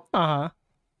people. Uh-huh.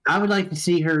 I would like to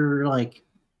see her like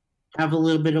have a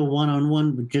little bit of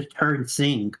one-on-one with just her and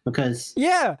sing, because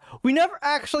yeah, we never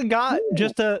actually got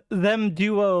just a them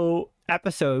duo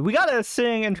episode. We got a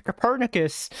Sing and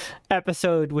Copernicus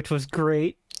episode, which was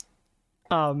great.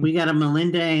 We got a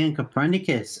Melinda and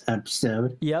Copernicus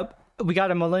episode. Yep, we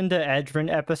got a Melinda Edrin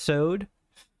episode,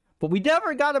 but we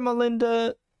never got a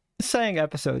Melinda Sang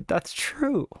episode. That's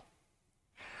true.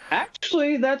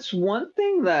 Actually, that's one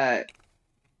thing that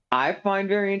I find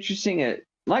very interesting.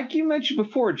 Like you mentioned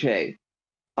before, Jay,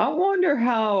 I wonder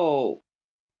how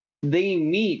they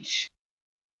meet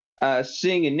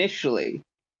Sing initially,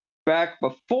 back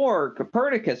before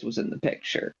Copernicus was in the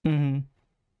picture. Mm-hmm.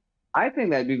 I think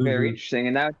that'd be very interesting,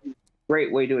 and that would be a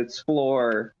great way to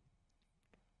explore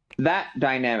that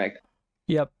dynamic.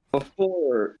 Yep.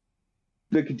 Before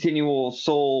the continual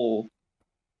soul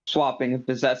swapping and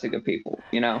possessing of people,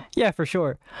 Yeah, for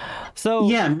sure. So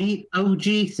yeah, meet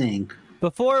OG Sing.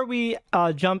 Before we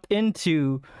jump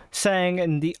into Sang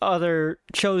and the other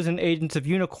chosen agents of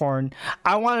Unicorn,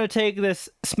 I want to take this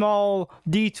small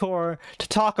detour to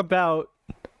talk about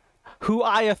who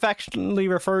I affectionately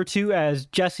refer to as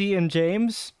Jesse and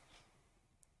James.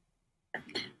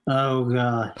 Oh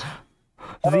god.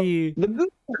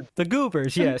 The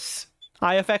Goobers, yes.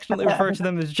 I affectionately refer to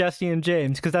them as Jesse and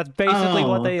James because that's basically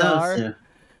what they are. Two.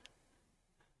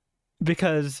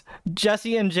 Because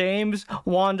Jesse and James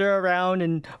wander around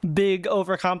in big,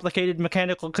 overcomplicated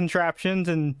mechanical contraptions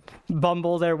and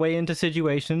bumble their way into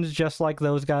situations just like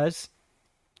those guys.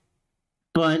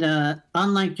 But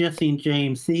unlike Jesse and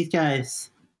James, these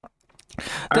guys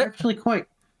are actually quite...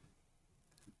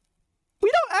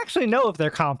 We don't actually know if they're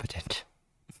competent.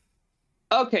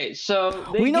 Okay, so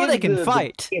we know they can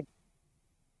fight.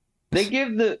 They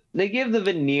give the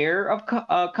veneer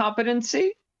of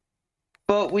competency,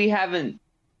 but we haven't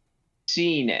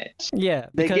seen it. Yeah,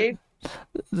 they gave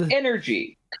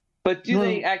energy, but do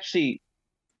they actually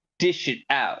dish it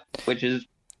out? Which is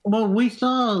we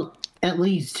saw at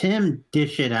least him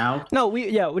dish it out.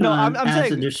 I'm as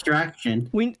saying a distraction.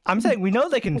 I'm saying we know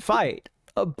they can fight,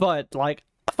 but like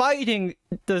fighting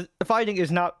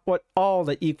is not what all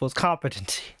that equals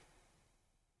competency.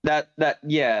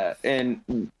 And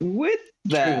with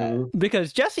that, True.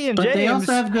 Because Jesse and but James, they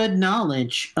also have good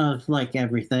knowledge of like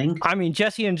everything. I mean,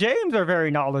 Jesse and James are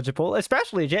very knowledgeable,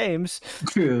 especially James.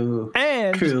 True.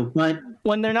 And true, but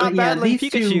when they're not battling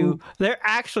Pikachu, two... they're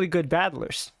actually good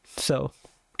battlers. So,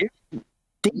 back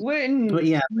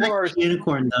to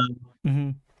Unicorn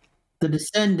though, the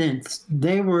Descendants,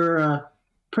 they were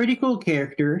pretty cool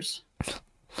characters.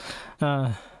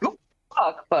 But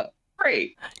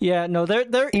great. Yeah, no, their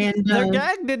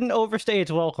gag didn't overstay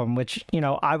its welcome, which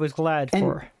I was glad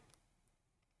for.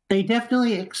 They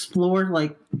definitely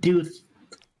explored do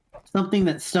something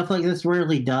that stuff like this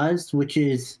rarely does, which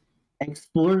is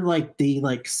explore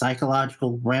the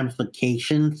psychological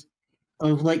ramifications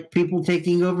of like people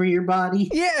taking over your body.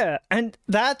 Yeah, and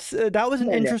that was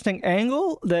an interesting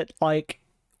angle that like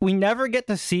we never get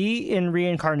to see in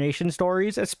reincarnation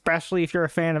stories, especially if you're a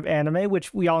fan of anime,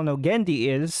 which we all know Genndy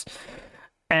is.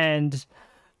 And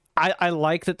I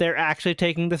like that they're actually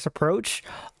taking this approach.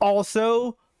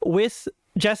 Also, with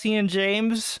Jesse and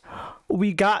James,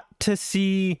 we got to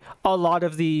see a lot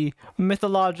of the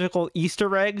mythological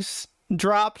Easter eggs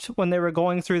dropped when they were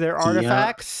going through their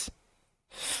artifacts.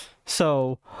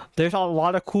 So there's a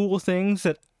lot of cool things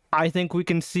that I think we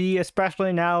can see,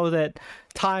 especially now that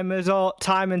time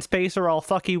and space are all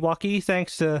fucky wucky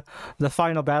thanks to the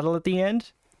final battle at the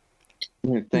end.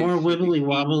 More wibbly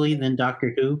wobbly than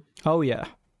Doctor Who. Oh yeah.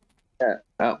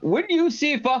 When you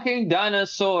see fucking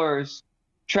dinosaurs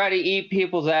try to eat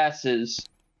people's asses,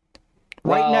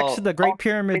 right next to the Great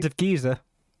Pyramids of Giza.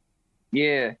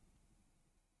 Yeah.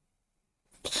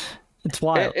 It's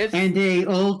wild. And a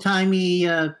old-timey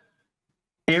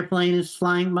airplane is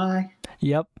flying by.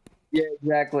 Yep. Yeah,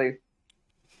 exactly.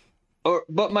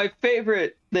 But my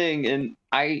favorite thing, and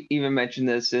I even mentioned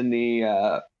this in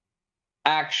the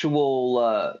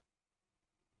actual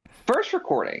first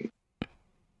recording,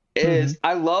 is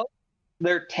I love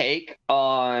their take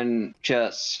on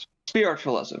just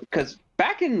spiritualism. Because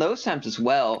back in those times as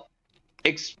well,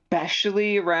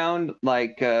 especially around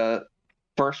like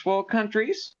first world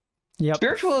countries,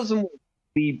 spiritualism was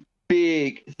the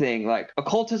big thing. Like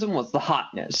occultism was the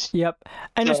hotness. Yep.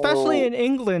 And so, especially in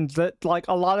England, that like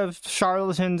a lot of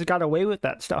charlatans got away with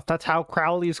that stuff. That's how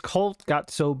Crowley's cult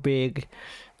got so big,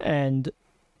 and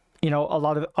you know, a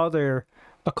lot of other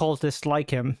occultists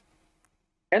like him.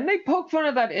 And they poke fun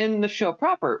of that in the show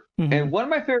proper. And one of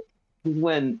my favorites is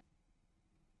when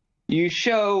you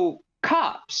show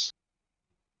cops,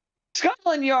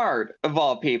 Scotland Yard of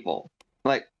all people,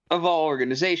 like of all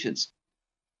organizations,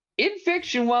 in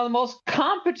fiction, one of the most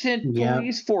competent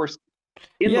police forces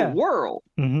in the world,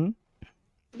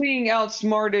 being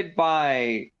outsmarted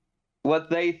by what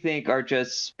they think are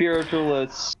just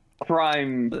spiritualists,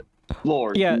 crime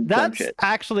lords. Yeah, that's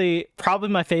actually probably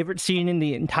my favorite scene in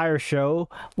the entire show,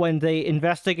 when they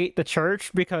investigate the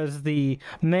church because the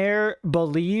mayor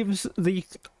believes the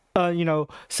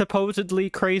supposedly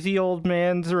crazy old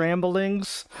man's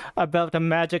ramblings about a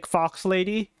magic fox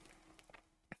lady.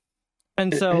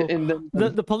 And so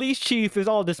the police chief is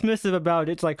all dismissive about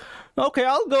it. It's like, okay,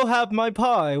 I'll go have my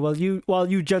pie while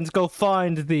you gents go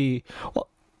find the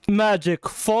magic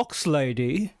fox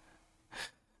lady.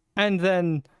 And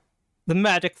then the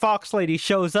magic fox lady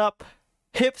shows up,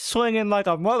 hips swinging like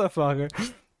a motherfucker.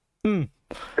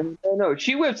 No,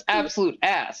 she whips absolute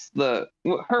ass.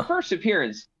 Her first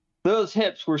appearance, those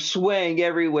hips were swaying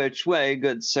every which way,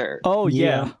 good sir. Oh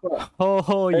yeah.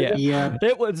 Oh yeah. Yeah.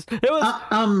 It was.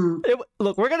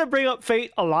 Look, we're gonna bring up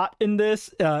Fate a lot in this,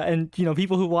 and you know,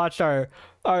 people who watched our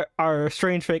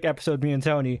Strange Fake episode, me and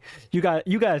Tony, you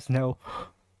guys know.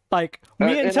 Like,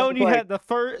 me and Tony had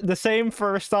the same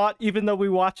first thought, even though we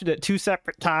watched it at 2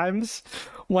 separate times.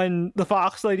 When the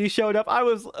Fox Lady showed up,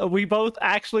 we both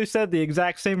actually said the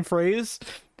exact same phrase.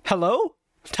 Hello?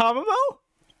 Tamamo?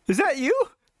 Is that you?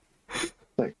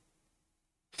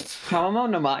 Tamamo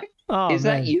Namai? Oh, Is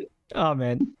that you? Oh,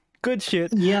 man. Good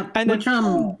shit. Yep. And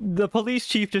then the police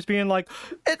chief just being like,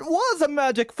 it was a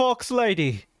magic fox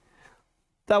lady.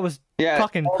 That was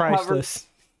fucking priceless.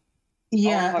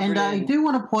 Yeah, and I do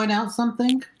want to point out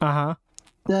something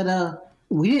that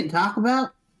we didn't talk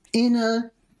about in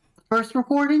first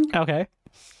recording. Okay.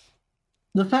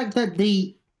 The fact that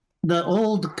the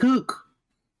old kook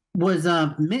was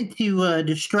meant to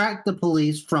distract the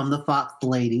police from the fox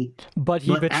lady, but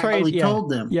he betrayed. Told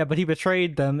them. Yeah, but he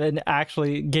betrayed them and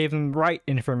actually gave them right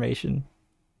information.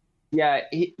 Yeah,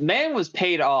 man was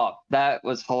paid off. That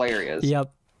was hilarious.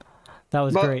 Yep, that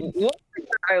was great. One thing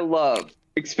that I love,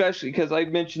 especially because I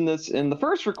mentioned this in the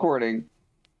first recording,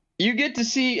 you get to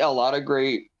see a lot of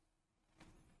great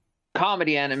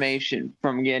comedy animation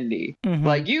from Genndy.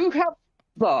 Like, you have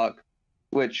Bulldog,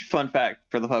 which, fun fact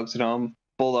for the folks at home,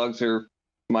 Bulldogs are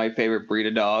my favorite breed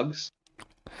of dogs.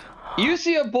 You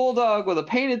see a bulldog with a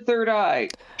painted third eye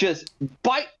just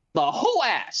bite the whole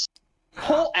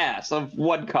ass of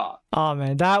one cop. Oh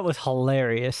man, that was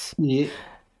hilarious. Yeah.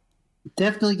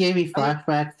 Definitely gave me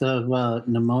flashbacks of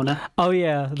Nimona. Oh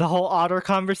yeah, the whole otter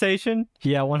conversation.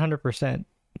 Yeah, 100%.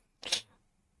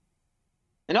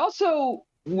 And also,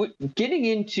 getting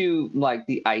into like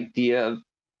the idea of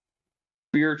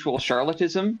spiritual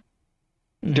charlatanism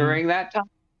during that time.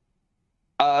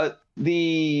 One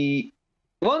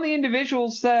of the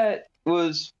individuals that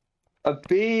was a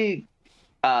big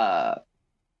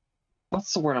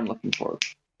what's the word I'm looking for?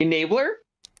 Enabler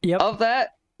of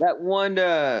that that one.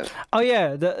 Oh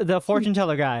yeah, the fortune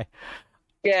teller guy.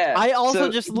 Yeah. I also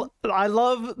I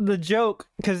love the joke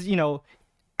because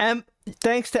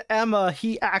thanks to Emma,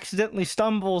 he accidentally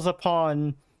stumbles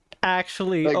upon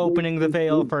actually opening the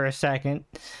veil for a second,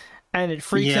 and it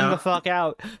freaks him the fuck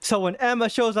out. So when Emma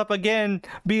shows up again,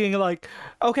 being like,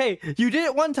 "Okay, you did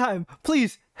it one time.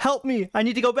 Please help me. I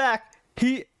need to go back."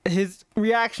 His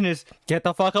reaction is, "Get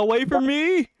the fuck away from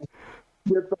me."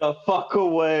 Get the fuck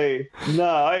away.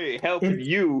 Nah, I ain't helping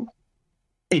you.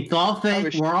 It's all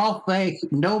fake. We're all fake.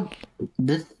 Nope.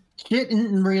 This shit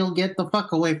isn't real. Get the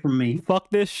fuck away from me. Fuck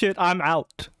this shit. I'm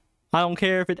out. I don't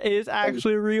care if it is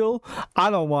actually real. I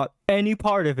don't want any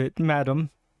part of it, madam.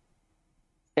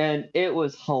 And it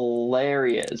was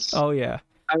hilarious. Oh, yeah.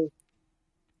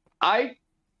 I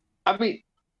mean,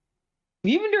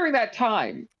 even during that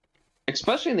time,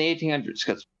 especially in the 1800s,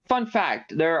 because fun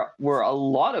fact, there were a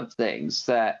lot of things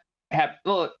that have,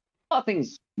 well, a lot of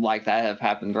things like that have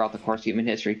happened throughout the course of human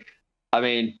history. I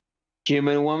mean,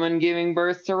 human woman giving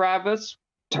birth to rabbits,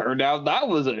 turned out that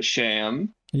was a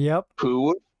sham. Yep. Who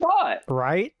would have thought?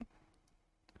 Right?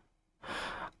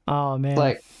 Oh, man.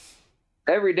 Like,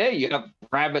 every day you have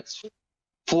rabbits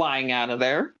flying out of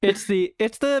there. It's the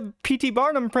P.T.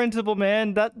 Barnum principle,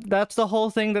 man. That's the whole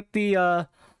thing that the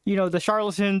the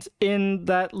charlatans in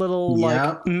that little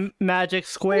magic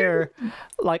square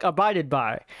abided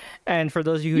by. And for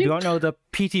those of you who don't know the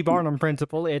P.T. Barnum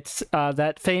principle, it's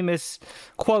that famous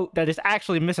quote that is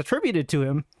actually misattributed to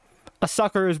him: "A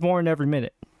sucker is born every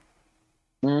minute."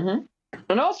 Mm-hmm.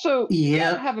 And also, you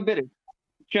gotta have a bit of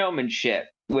showmanship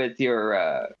with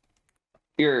your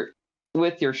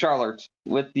charlatans,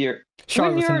 when you're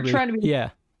trying to be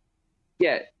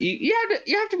you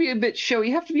have to be a bit showy.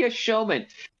 You have to be a showman.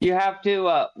 You have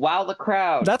to wow the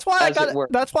crowd. That's why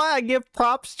I give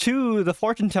props to the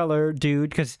fortune teller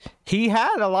dude, because he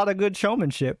had a lot of good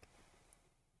showmanship.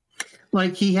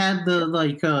 Like he had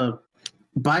the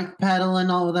bike pedal and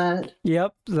all of that.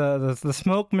 Yep, the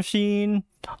smoke machine,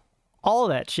 all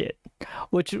that shit,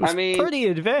 which was pretty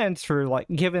advanced for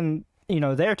given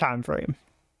their time frame.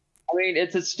 I mean,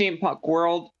 it's a steampunk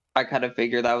world. I kind of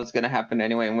figured that was going to happen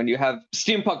anyway. And when you have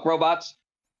steampunk robots,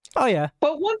 oh yeah.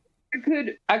 But one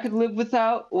thing I could live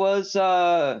without was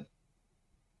some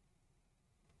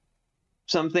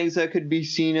things that could be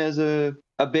seen as a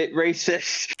bit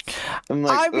racist. I'm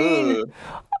like, I mean,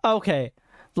 okay,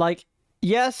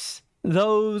 yes,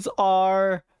 those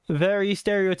are very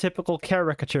stereotypical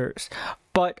caricatures,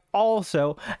 but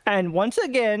also, and once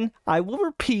again, I will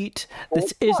repeat,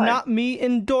 this is not me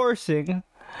endorsing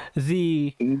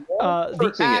the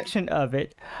action of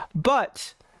it,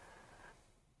 but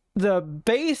the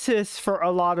basis for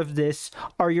a lot of this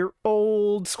are your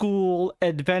old school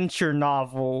adventure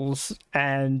novels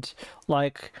and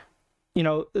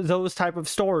those type of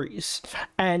stories,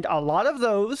 and a lot of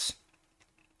those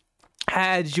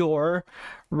had your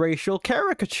racial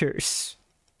caricatures.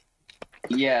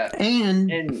 Yeah,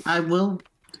 and I will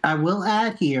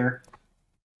add here,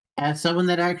 as someone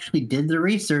that actually did the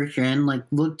research and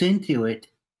looked into it,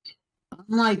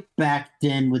 unlike back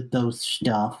then with those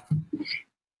stuff,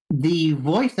 the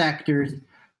voice actors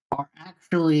are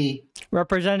actually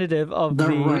representative of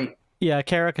the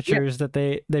caricatures that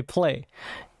they play.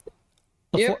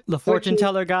 The fortune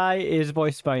teller guy is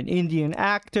voiced by an Indian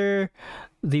actor.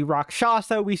 The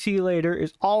Rakshasa we see later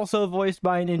is also voiced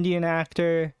by an Indian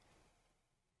actor.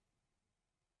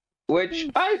 Which,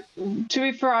 to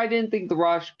be fair, I didn't think the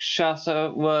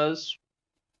Rakshasa was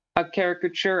a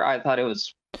caricature. I thought it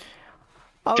was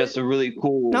just a really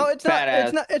cool,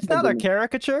 badass. It's not a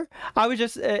caricature. I was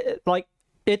just it's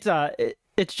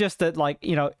just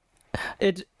that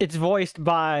it's voiced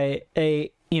by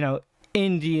a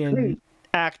Indian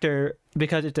actor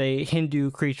because it's a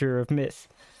Hindu creature of myth.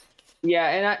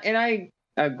 Yeah, and I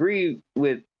agree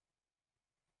with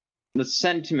the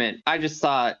sentiment. I just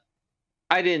thought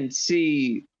I didn't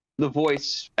see the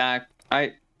voice act.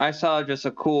 I saw just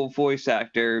a cool voice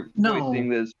actor voicing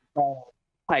this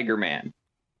Tiger Man.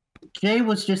 Jay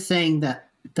was just saying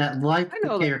that like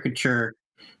the caricature,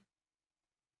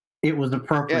 it was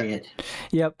appropriate.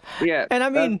 Yep. Yeah. And I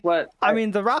mean,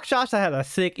 the Rakshasa had a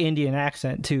thick Indian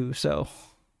accent too, so.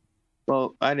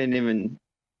 Well, I'm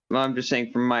just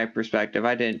saying from my perspective,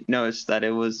 I didn't notice that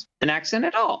it was an accent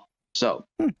at all. So.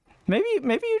 Maybe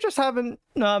you just haven't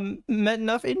met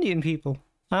enough Indian people.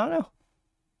 I don't know.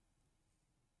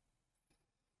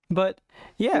 But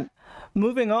yeah,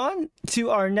 moving on to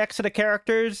our next set of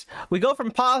characters, we go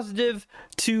from positive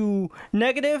to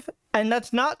negative, and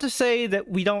that's not to say that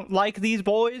we don't like these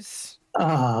boys.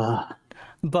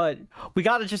 But we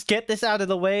gotta just get this out of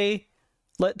the way.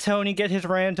 Let Tony get his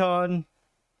rant on.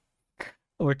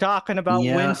 We're talking about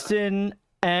Winston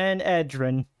and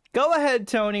Edrin. Go ahead,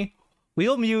 Tony.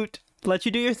 We'll mute. Let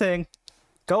you do your thing.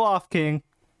 Go off, King.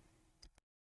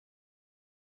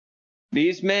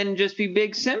 These men just be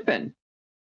big simping.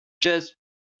 Just,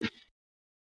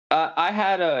 I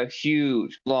had a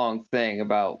huge, long thing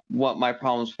about what my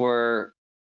problems were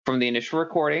from the initial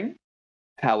recording.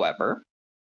 However,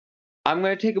 I'm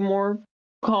going to take a more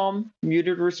calm,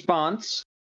 muted response,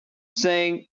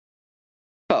 saying,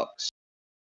 folks,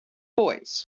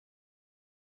 boys,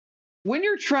 when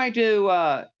you're trying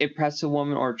to impress a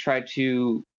woman or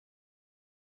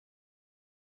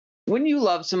when you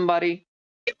love somebody,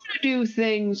 you want to do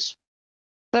things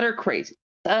that are crazy,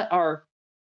 that are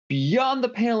beyond the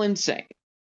pale insane.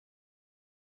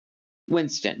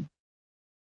 Winston,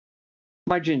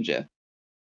 my ginger,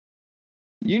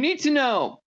 you need to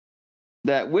know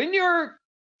that when your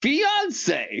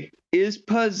fiance is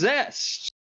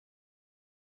possessed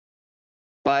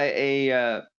by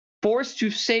a force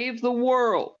to save the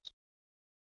world,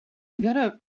 you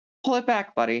gotta pull it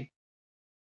back, buddy.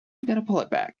 You gotta pull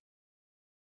it back.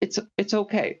 It's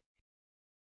okay.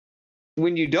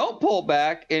 When you don't pull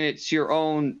back and it's your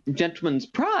own gentleman's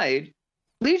pride,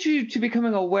 leads you to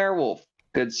becoming a werewolf,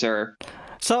 good sir.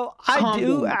 So I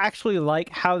do actually like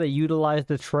how they utilize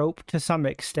the trope to some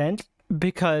extent,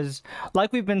 because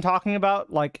like we've been talking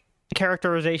about, like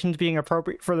characterizations being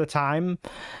appropriate for the time,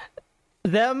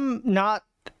 them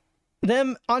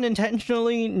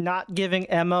unintentionally not giving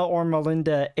Emma or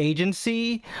Melinda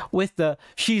agency with the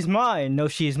she's mine, no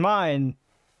she's mine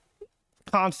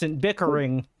constant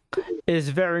bickering is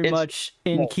very much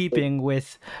in keeping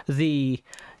with the,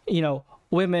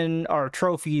 women are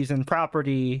trophies and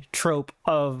property trope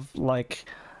of like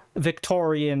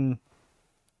Victorian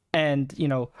and,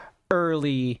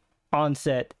 early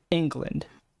onset England.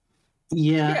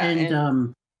 Yeah,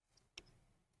 and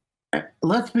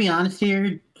let's be honest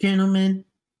here, gentlemen.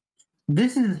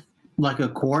 This is like a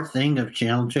core thing of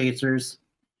Channel Chasers.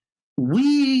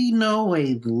 We know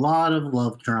a lot of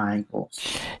love triangles.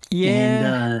 Yeah.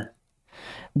 And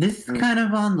this is kind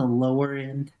of on the lower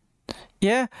end.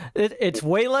 Yeah, it's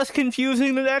way less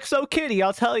confusing than Exo Kitty,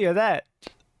 I'll tell you that.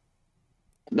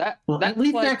 At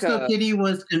least like, Exo Kitty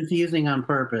was confusing on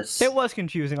purpose. It was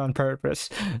confusing on purpose.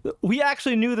 We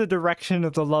actually knew the direction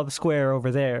of the love square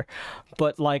over there,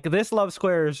 but like this love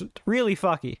square is really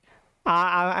fucky.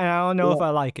 I don't know if I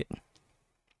like it.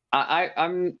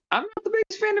 I'm not the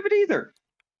biggest fan of it either.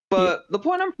 But the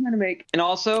point I'm trying to make, and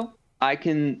also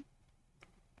I'm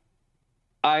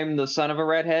the son of a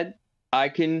redhead. I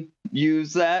can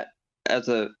use that as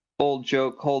a old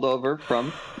joke holdover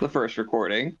from the first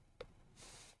recording.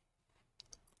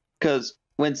 Because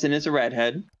Winston is a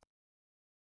redhead.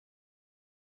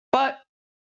 But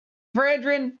for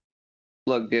Edrin,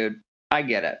 look, dude, I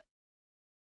get it.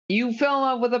 You fell in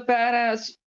love with a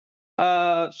badass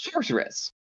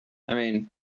sorceress. I mean,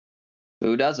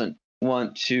 who doesn't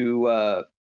want to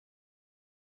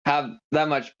have that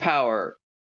much power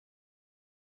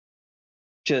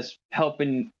just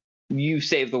helping you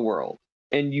save the world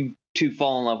and you two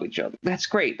fall in love with each other? That's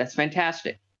great. That's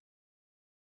fantastic.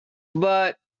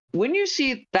 But when you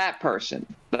see that person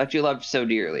that you loved so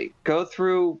dearly go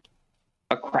through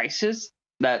a crisis,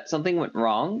 that something went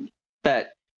wrong,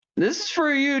 that this is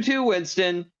for you too,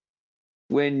 Winston,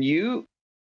 when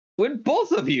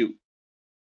both of you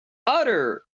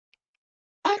utter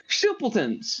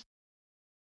simpletons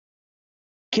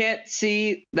can't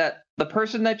see that the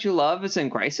person that you love is in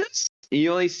crisis, you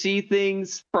only see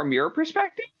things from your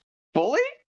perspective fully.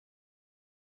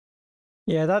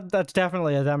 Yeah, that's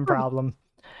definitely a them problem.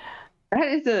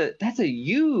 That's a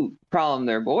you problem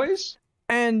there, boys.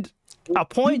 And a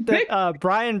point that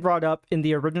Brian brought up in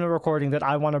the original recording that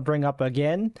I want to bring up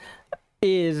again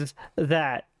is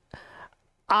that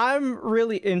I'm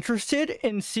really interested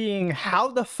in seeing how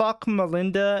the fuck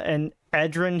Melinda and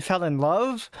Edrin fell in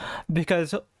love,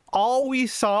 because all we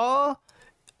saw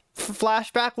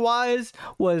flashback-wise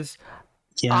was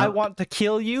I want to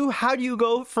kill you. How do you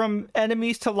go from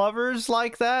enemies to lovers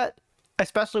like that?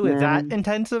 Especially with that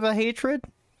intensive a hatred.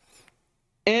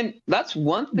 And that's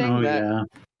one thing that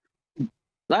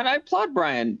I applaud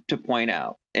Brian to point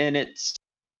out. And it's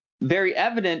very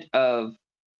evident of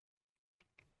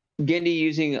Genndy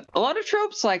using a lot of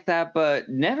tropes like that, but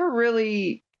never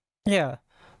really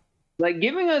like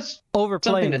giving us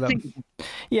overplaying something to them. Think.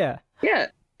 Yeah.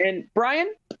 And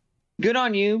Brian, good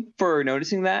on you for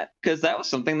noticing that, because that was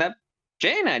something that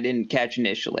Jay and I didn't catch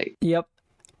initially. Yep.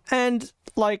 And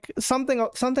like something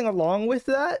along with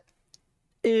that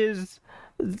is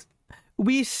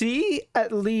we see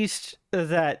at least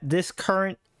that this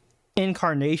current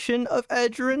incarnation of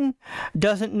Edrin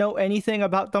doesn't know anything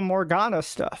about the Morgana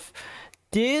stuff.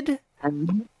 Did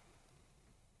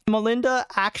Melinda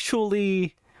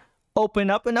actually open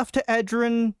up enough to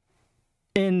Edrin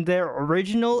in their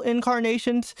original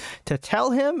incarnations to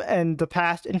tell him, and the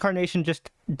past incarnation just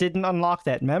didn't unlock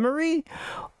that memory?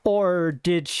 Or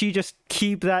did she just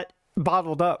keep that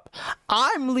bottled up?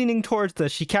 I'm leaning towards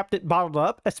she kept it bottled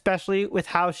up, especially with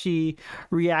how she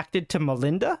reacted to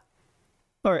Melinda.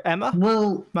 Or Emma.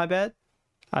 Well, my bad.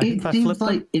 It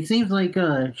seems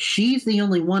like she's the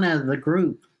only one out of the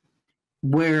group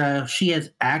where she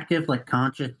has active, like,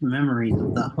 conscious memories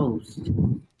of the host.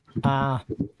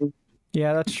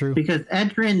 Yeah, that's true. Because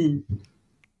Edrin,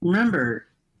 remember,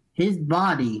 his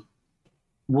body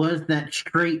was that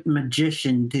straight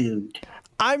magician dude.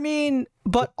 I mean,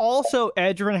 but also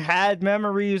Edrin had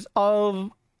memories of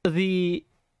the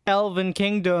Elven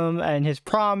Kingdom and his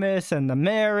promise and the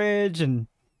marriage and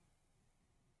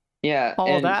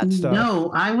all that stuff.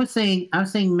 No, I was saying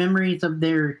memories of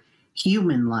their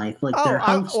human life, like their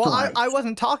host life. I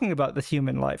wasn't talking about the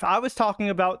human life. I was talking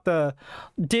about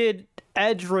did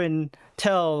Edrin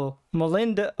tell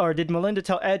Melinda, or did Melinda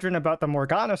tell Edrin about the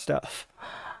Morgana stuff?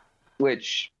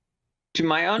 Which, to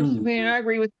my honest opinion, I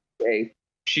agree with Dave.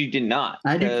 She did not.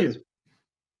 I do too.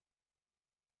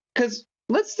 Because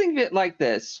let's think of it like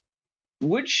this: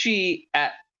 would she,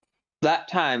 at that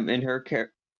time in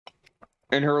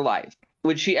her life,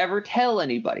 would she ever tell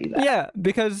anybody that? Yeah,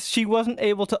 because she wasn't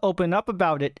able to open up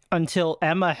about it until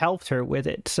Emma helped her with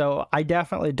it. So I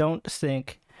definitely don't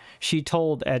think she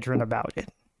told Edrin about it.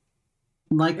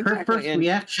 Like, her first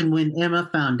reaction when Emma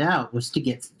found out was to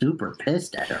get super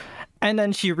pissed at her. And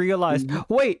then she realized,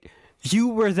 wait, you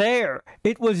were there.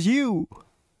 It was you.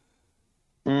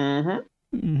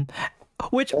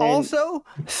 Which also,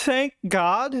 thank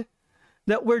God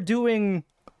that we're doing,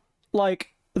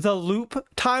 like, the loop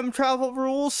time travel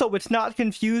rules, so it's not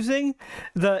confusing.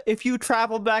 If you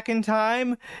travel back in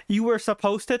time, you were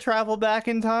supposed to travel back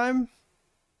in time.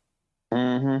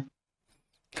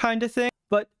 Kind of thing.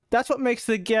 But that's what makes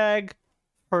the gag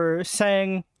for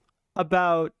saying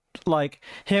about, like,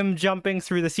 him jumping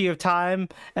through the sea of time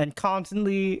and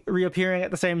constantly reappearing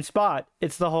at the same spot.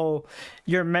 It's the whole,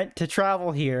 you're meant to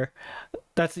travel here.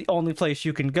 That's the only place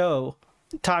you can go.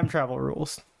 Time travel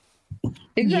rules.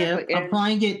 Exactly. Yeah,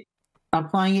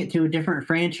 applying it to a different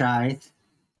franchise.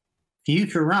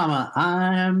 Futurama,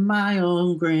 I'm my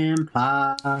own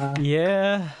grandpa.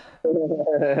 Yeah.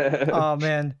 Oh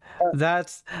man,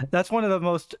 that's one of the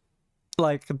most,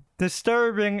 like,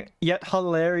 disturbing yet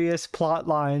hilarious plot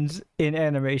lines in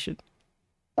animation.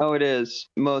 Oh, it is,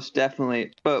 most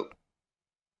definitely. But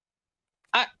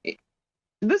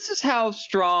this is how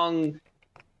strong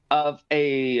of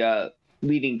a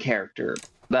leading character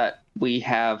that we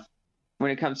have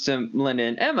when it comes to Melinda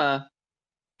and Emma.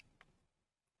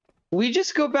 We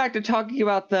just go back to talking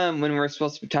about them when we're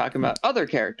supposed to be talking about other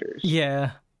characters.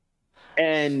 Yeah.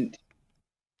 And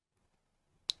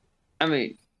I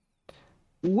mean,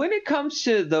 when it comes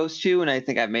to those two, and I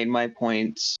think I've made my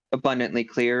points abundantly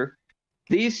clear,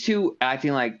 these two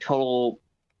acting like total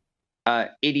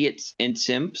idiots and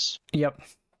simps. Yep.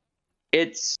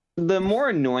 It's the more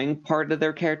annoying part of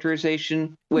their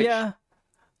characterization, which,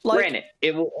 granted,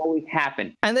 it will always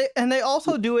happen. And they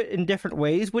also do it in different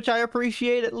ways, which I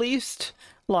appreciate, at least.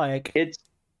 Like, it's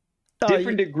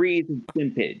different degrees of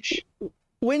simpage.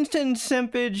 Winston's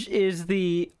simpage is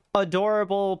the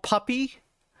adorable puppy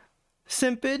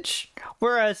simpage,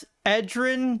 whereas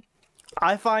Edrin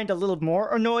I find a little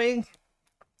more annoying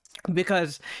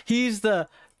because he's the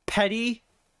petty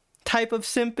type of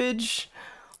simpage.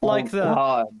 Like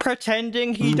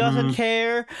pretending he doesn't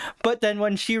care, but then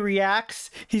when she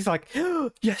reacts, he's like, oh,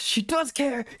 yes, she does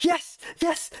care. Yes,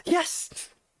 yes, yes.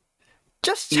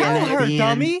 Just tell her,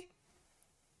 dummy.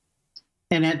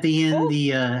 And at the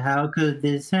end, how could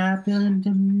this happen to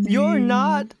me? You're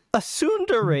not a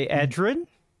tsundere, Edrin.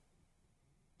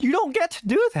 You don't get to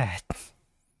do that.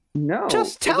 No.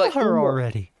 Just tell her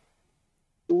already.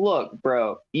 Look,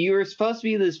 bro, you were supposed to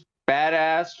be this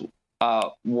badass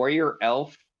warrior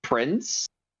elf prince,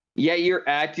 yet you're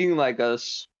acting like a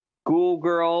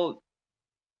schoolgirl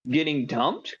getting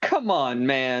dumped? Come on,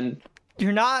 man.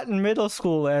 You're not in middle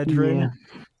school, Edrin.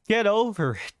 Yeah. Get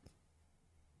over it.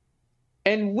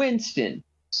 And Winston,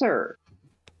 sir,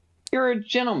 you're a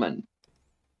gentleman.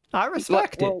 I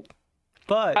respect it.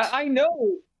 But I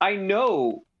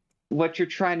know what you're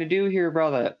trying to do here,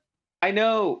 brother. I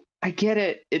know. I get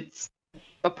it. It's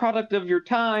a product of your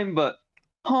time, but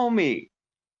homie,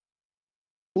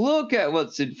 look at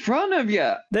what's in front of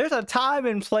you. There's a time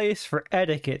and place for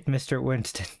etiquette, Mr.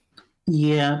 Winston.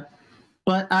 Yeah.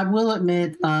 But I will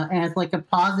admit, as like a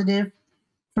positive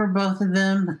for both of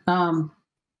them,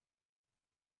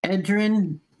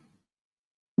 Edrin,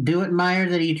 do admire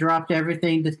that he dropped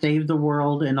everything to save the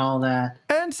world and all that.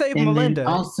 And save And Melinda. then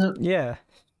also, yeah.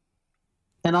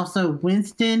 And also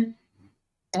Winston,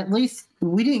 at least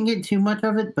we didn't get too much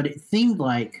of it, but it seemed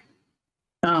like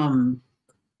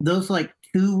those like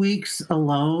 2 weeks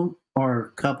alone or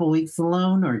a couple weeks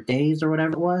alone or days or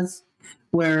whatever it was,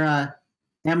 where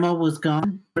Emma was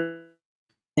gone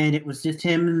and it was just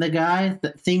him and the guys,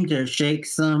 that seemed to shake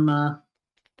some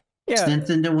sense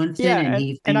into Winston, and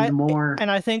he seemed more.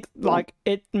 And I think like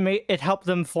it helped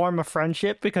them form a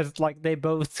friendship because like they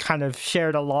both kind of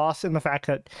shared a loss in the fact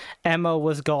that Emma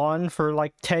was gone for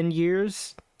like 10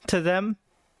 years to them.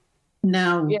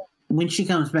 Now, when she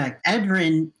comes back,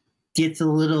 Edrin gets a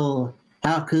little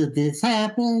 "how could this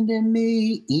happen to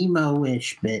me"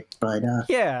 emo-ish bit, but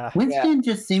Winston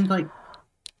just seemed like.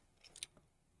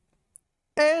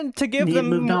 And to give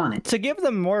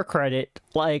them more credit,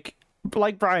 like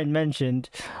Brian mentioned,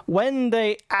 when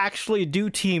they actually do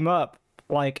team up,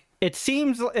 like it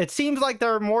seems like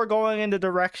they're more going in the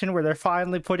direction where they're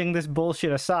finally putting this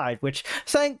bullshit aside, which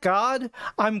thank God.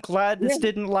 I'm glad this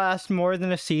didn't last more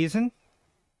than a season.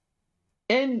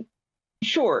 And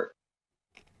sure,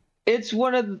 it's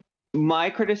one of my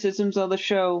criticisms of the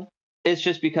show. It's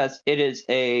just because it's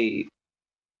a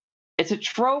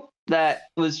trope that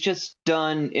was just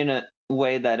done in a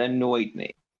way that annoyed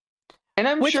me. And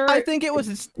I think it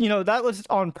was, that was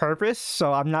on purpose,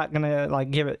 so I'm not gonna like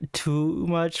give it too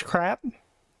much crap.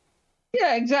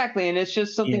 Yeah, exactly, and it's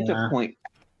just something to point.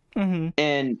 Mm-hmm.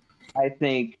 And I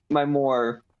think my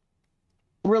more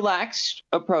relaxed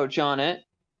approach on it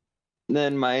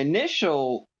than my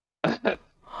initial.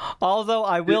 Although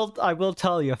I will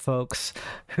tell you folks,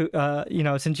 who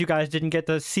since you guys didn't get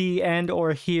to see and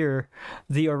or hear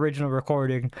the original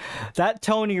recording, that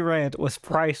Tony rant was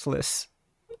priceless.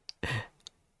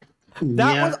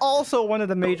 That was also one of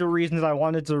the major reasons I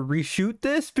wanted to reshoot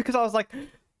this, because I was like,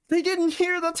 they didn't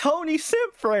hear the Tony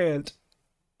simp rant.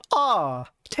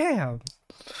 Damn.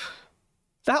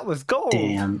 That was gold.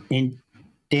 Damn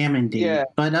indeed. Yeah.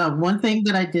 But one thing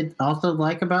that I did also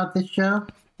like about this show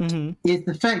is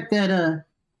the fact that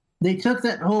they took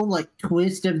that whole like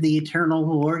twist of the Eternal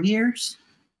Warriors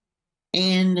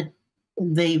and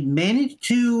they managed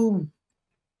to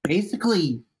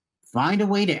basically find a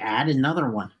way to add another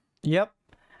one. Yep.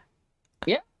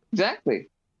 Yeah, exactly.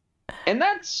 And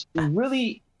that's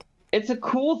really, it's a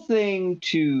cool thing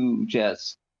to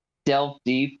just delve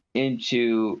deep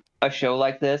into a show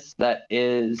like this that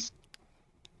is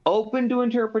open to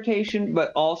interpretation,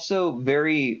 but also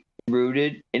very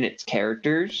rooted in its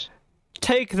characters.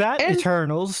 Take that,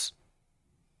 Eternals.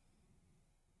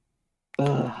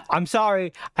 I'm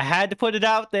sorry, I had to put it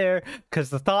out there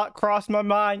because the thought crossed my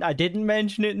mind. I didn't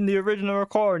mention it in the original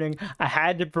recording. I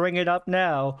had to bring it up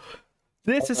now.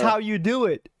 This is how you do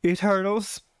it,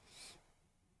 Eternals.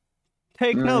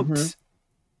 Take notes.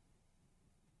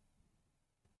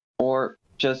 Or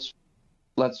just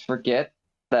let's forget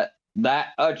that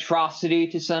atrocity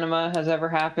to cinema has ever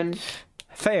happened.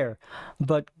 Fair,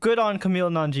 but good on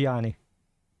Camille Nanjiani.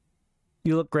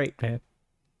 You look great, man.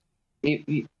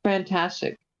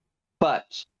 Fantastic. But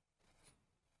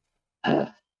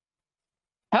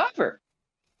however,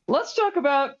 let's talk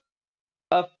about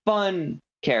a fun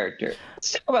character.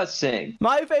 Let's talk about Sing.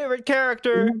 My favorite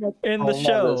character in the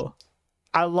show.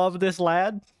 I love this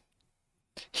lad.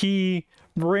 He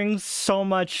brings so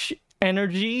much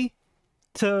energy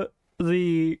to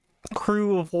the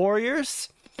crew of warriors.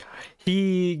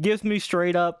 He gives me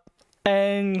straight up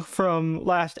Aang from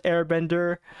Last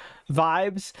Airbender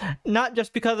vibes, not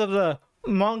just because of the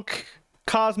monk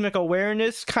cosmic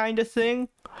awareness kind of thing,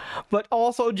 but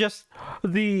also just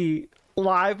the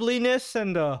liveliness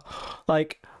and the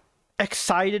like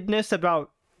excitedness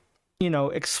about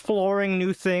exploring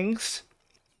new things.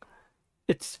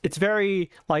 It's very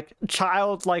like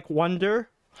childlike wonder,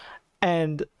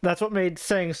 and that's what made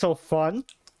Sang so fun.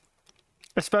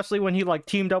 Especially when he like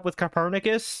teamed up with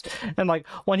Copernicus, and like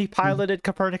when he piloted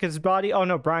Copernicus' body. Oh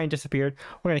no, Brian disappeared.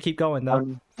 We're gonna keep going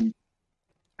though.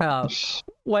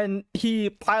 When he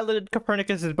piloted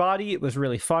Copernicus' body, it was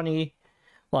really funny.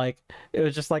 Like it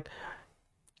was just like,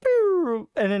 and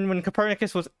then when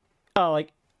Copernicus was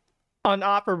like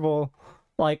unoperable,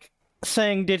 like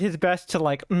Sang did his best to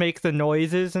like make the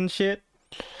noises and shit.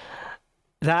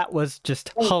 That was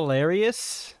just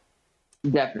hilarious.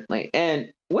 Definitely,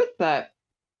 and with that.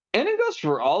 And it goes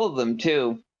for all of them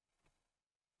too.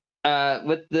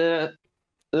 With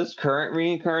this current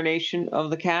reincarnation of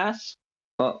the cast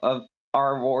of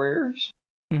our warriors,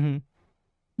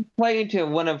 play into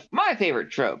one of my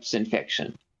favorite tropes in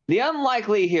fiction: the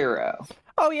unlikely hero.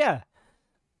 Oh yeah,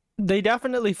 they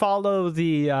definitely follow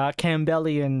the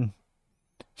Campbellian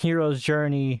hero's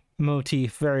journey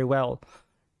motif very well,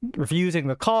 refusing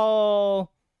the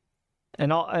call,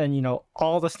 and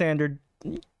all the standard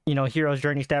hero's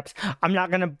journey steps. I'm not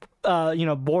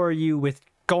gonna bore you with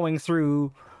going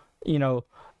through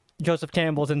Joseph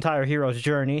Campbell's entire hero's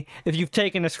journey. If you've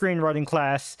taken a screenwriting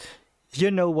class,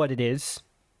 you know what it is.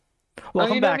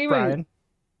 Welcome back, Brian.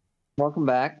 Welcome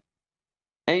back.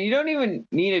 And you don't even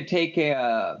need to take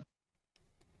a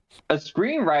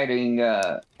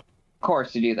screenwriting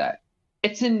course to do that.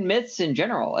 It's in myths in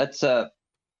general. It's a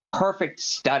perfect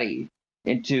study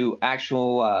into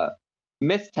actual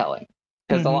myth telling,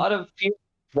 because a lot of people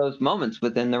have those moments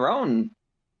within their own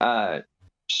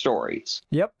stories.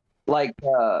 Yep. Like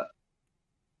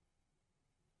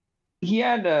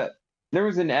there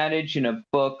was an adage in a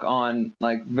book on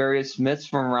like various myths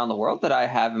from around the world that I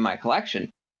have in my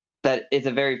collection that is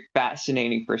a very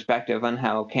fascinating perspective on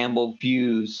how Campbell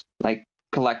views like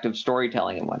collective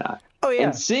storytelling and whatnot. Oh yeah.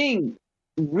 And seeing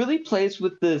really plays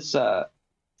with this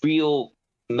real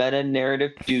meta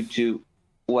narrative due to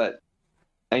what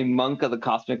a monk of the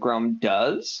cosmic realm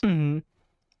does.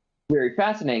 Very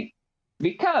fascinating,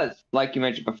 because like you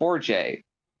mentioned before, Jay,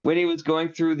 when he was going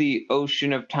through the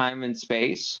ocean of time and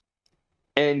space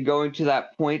and going to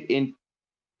that point in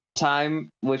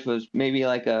time, which was maybe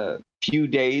like a few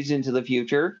days into the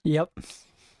future. Yep.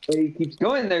 But he keeps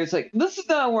going there. It's like, this is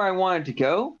not where I wanted to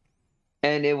go.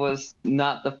 And it was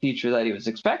not the future that he was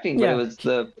expecting, but it was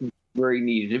where he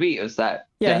needed to be. It was that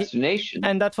destination.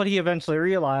 And that's what he eventually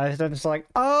realized. And it's like,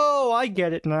 oh, I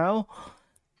get it now.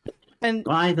 And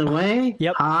by the way,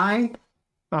 hi.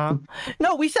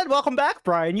 No, we said welcome back,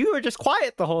 Brian. You were just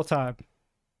quiet the whole time.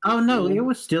 Oh, no, it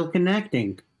was still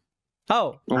connecting.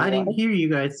 Oh. I didn't hear you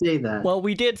guys say that. Well,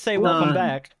 we did say welcome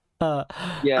back.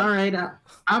 Yeah. All right,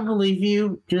 I believe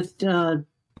you. Just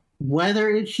weather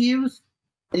issues.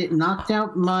 It knocked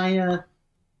out my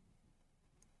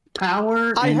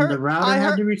power, the router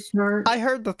had to restart. I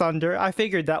heard the thunder. I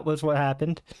figured that was what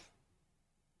happened.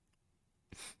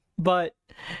 But,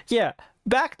 yeah,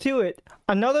 back to it.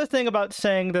 Another thing about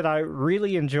saying that I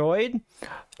really enjoyed,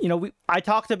 I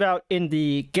talked about in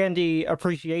the Genndy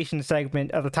appreciation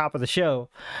segment at the top of the show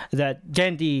that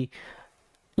Genndy,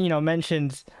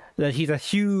 mentions that he's a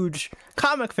huge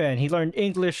comic fan. He learned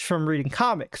English from reading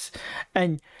comics.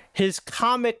 And his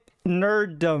comic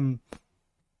nerddom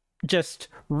just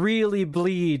really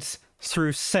bleeds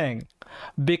through Sing,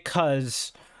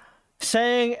 because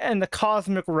Sing and the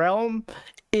Cosmic Realm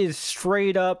is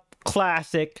straight up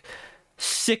classic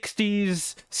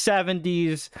 60s,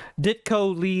 70s,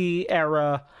 Ditko Lee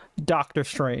era Doctor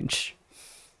Strange.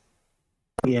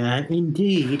 Yeah,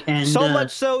 indeed. And so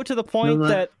much so to the point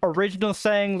that original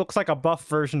Sang looks like a buff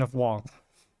version of Wong.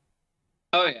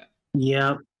 Oh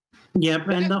yeah. Yep,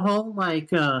 and the whole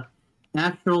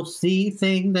astral sea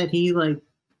thing that he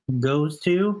goes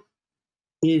to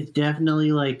is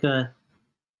definitely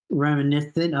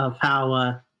reminiscent of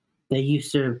how they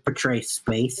used to portray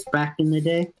space back in the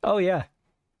day. Oh yeah.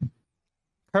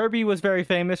 Kirby was very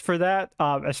famous for that,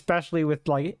 especially with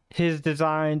his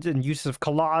designs and use of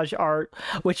collage art,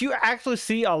 which you actually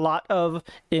see a lot of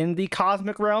in the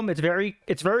Cosmic Realm. It's very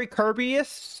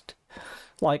Kirbyist.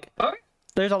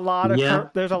 There's a lot of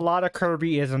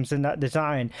Kirbyisms in that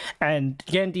design, and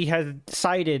Genndy has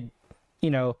cited,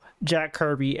 Jack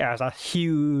Kirby as a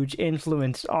huge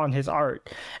influence on his art,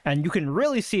 and you can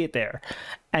really see it there,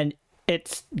 and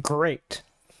it's great.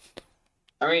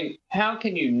 I mean, how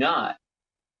can you not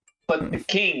put the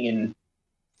king in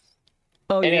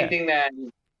anything that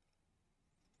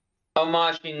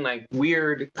homaging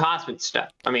weird cosmic stuff?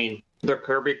 I mean, the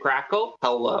Kirby Crackle,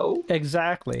 hello?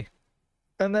 Exactly.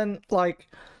 And then,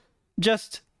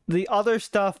 just the other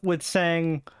stuff with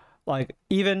Sang,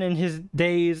 even in his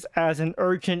days as an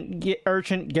urgent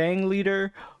gang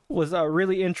leader, was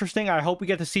really interesting. I hope we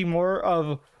get to see more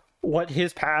of what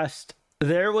his past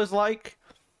there was like,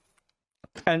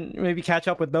 and maybe catch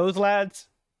up with those lads.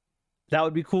 That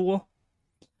would be cool.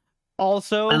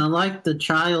 Also, and I like the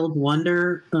child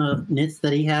wonderness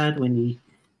that he had when he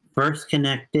first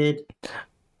connected.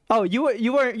 Oh, you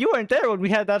weren't there when we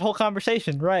had that whole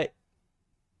conversation, right?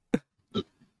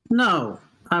 No,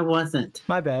 I wasn't.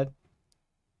 My bad.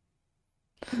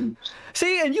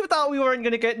 See, and you thought we weren't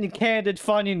going to get any candid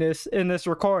funniness in this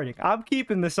recording. I'm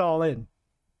keeping this all in.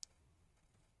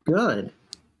 Good.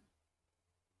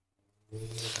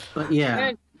 But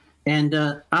yeah, and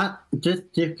I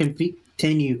just to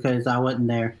continue because I wasn't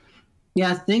there.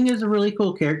 Yeah, Sting is a really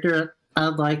cool character. I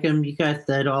like him. You guys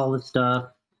said all the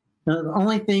stuff. The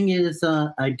only thing is,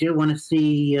 I do want to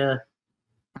see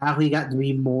how he got to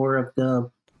be more of the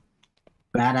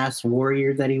badass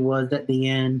warrior that he was at the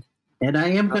end. And I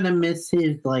am gonna miss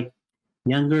his like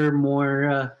younger,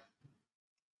 more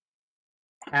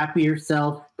happier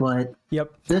self, but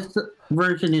Yep. this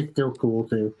version is still cool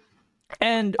too.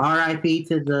 And R.I.P.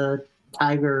 to the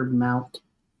tiger mount.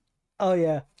 oh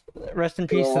yeah, rest in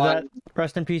peace The to that. lion.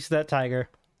 Rest in peace to that tiger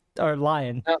or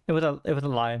lion. Yep. It was a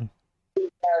lion.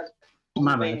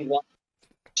 My bad.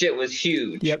 Shit was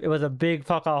huge. Yep, it was a big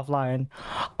fuck off lion.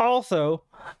 Also,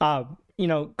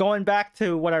 going back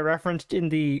to what I referenced in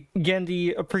the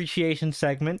Genndy appreciation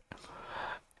segment,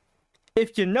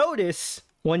 if you notice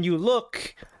when you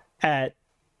look at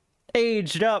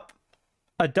aged up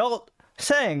adult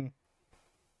Sang,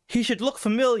 he should look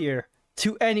familiar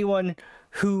to anyone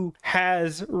who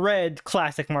has read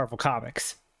classic Marvel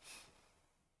comics.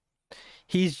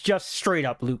 He's just straight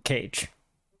up Luke Cage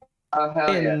Oh,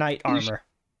 hell in yeah. knight armor.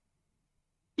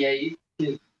 Yeah, you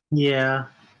should. Yeah.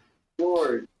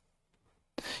 Lord.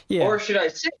 Yeah, Or should I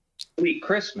say, Sweet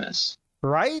Christmas?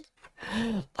 right?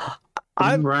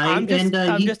 I'm just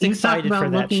you excited talk for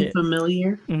about that looking shit.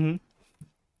 familiar. Mm-hmm.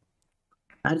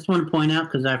 I just want to point out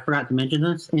because I forgot to mention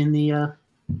this in the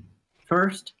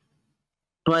first,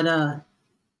 but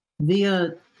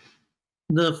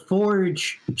the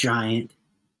Forge Giant.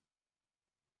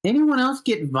 Anyone else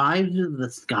get vibes of the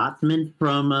Scotsman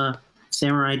from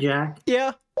Samurai Jack?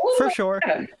 Yeah, for sure.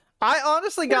 Yeah. I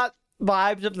honestly got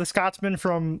vibes of the Scotsman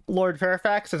from Lord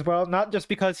Fairfax as well, not just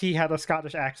because he had a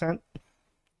Scottish accent,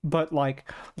 but like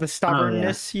the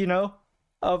stubbornness,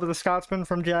 of the Scotsman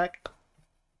from Jack.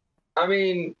 I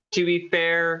mean, to be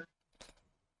fair,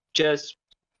 just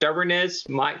stubbornness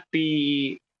might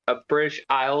be a British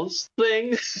Isles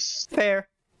thing.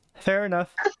 Fair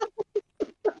enough.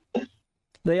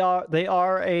 They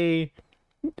are a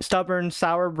stubborn,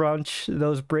 sour bunch,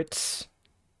 those Brits,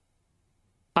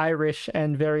 Irish,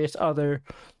 and various other,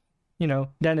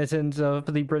 denizens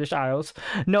of the British Isles.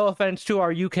 No offense to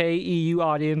our UK, EU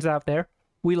audience out there.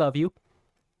 We love you.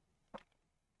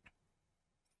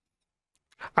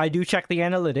 I do check the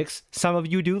analytics. Some of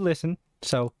you do listen,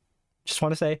 so just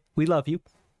want to say we love you.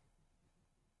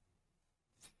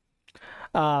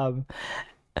 But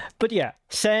yeah,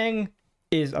 Sang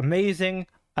is amazing.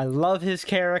 I love his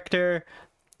character.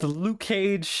 The Luke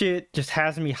Cage shit just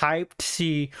has me hyped to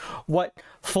see what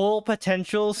full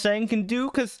potential Sang can do.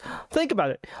 Because think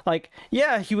about it. Like,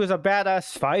 yeah, he was a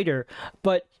badass fighter,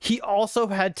 but he also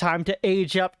had time to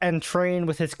age up and train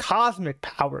with his cosmic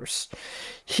powers.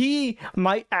 He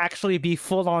might actually be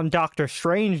full-on Doctor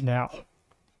Strange now.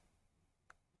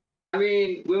 I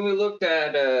mean, when we looked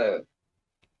at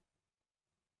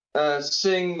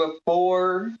Sing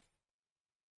before,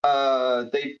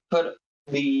 they put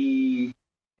the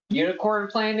unicorn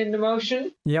plan into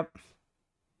motion. Yep.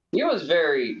 He was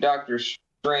very Doctor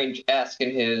Strange-esque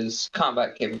in his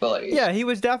combat capabilities. Yeah, he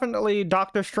was definitely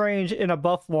Doctor Strange in a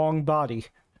buff long body.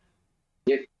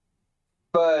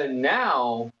 But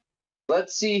now,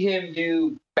 let's see him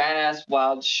do badass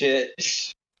wild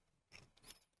shit.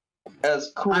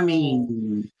 As cool. I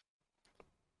mean,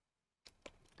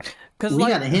 Because we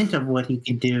got a hint of what he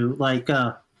could do, like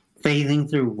phasing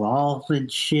through walls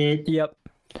and shit. Yep.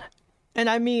 And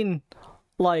I mean,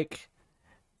 like,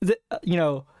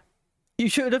 you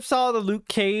should have saw the Luke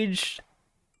Cage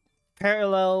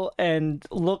parallel and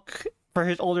look for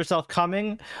his older self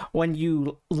coming when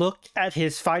you looked at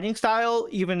his fighting style,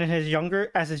 even in his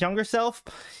younger self.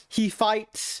 He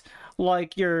fights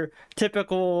like your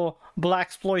typical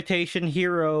blaxploitation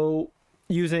hero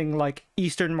using like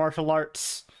Eastern martial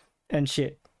arts and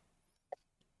shit.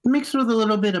 Mixed with a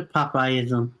little bit of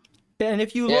Popeyeism. And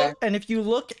if you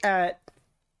look at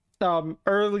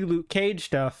early Luke Cage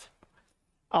stuff,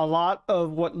 a lot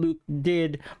of what Luke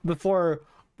did before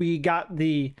we got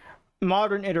the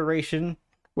modern iteration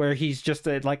where he's just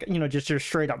just your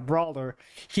straight up brawler,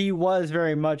 he was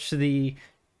very much the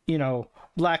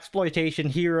blaxploitation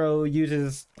hero,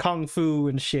 uses kung fu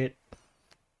and shit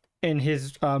in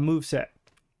his moveset.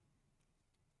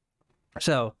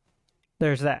 So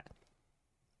there's that.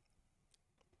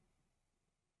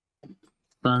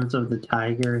 Sons of the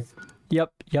Tiger.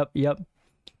 Yep.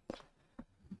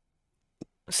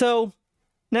 So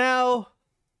now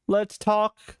let's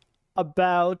talk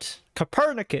about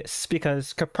Copernicus,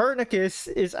 because Copernicus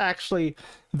is actually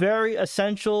very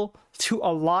essential to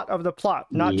a lot of the plot,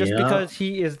 not just because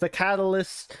he is the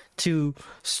catalyst to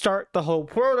start the whole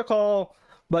protocol,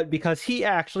 but because he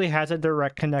actually has a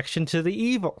direct connection to the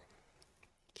evil.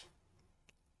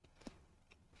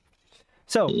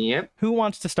 So, Yep. Who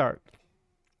wants to start?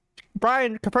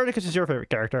 Brian, Copernicus is your favorite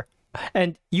character,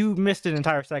 and you missed an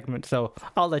entire segment, so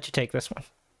I'll let you take this one.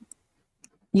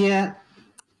 Yeah,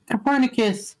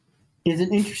 Copernicus is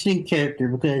an interesting character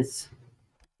because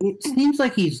it seems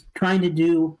like he's trying to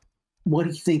do what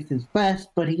he thinks is best,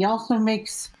 but he also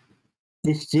makes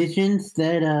decisions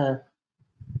that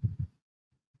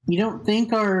you don't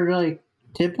think are like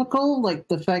typical, like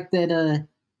the fact that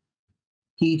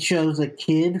he chose a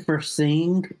kid for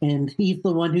singing, and he's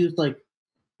the one who's like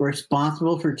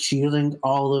responsible for choosing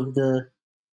all of the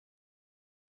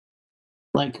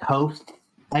like hosts,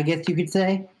 I guess you could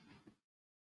say.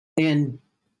 And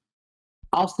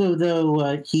also,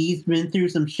 though, he's been through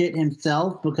some shit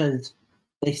himself because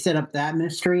they set up that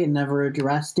mystery and never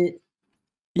addressed it.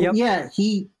 Yep. Yeah,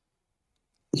 he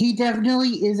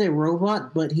definitely is a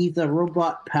robot, but he's a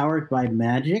robot powered by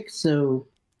magic, so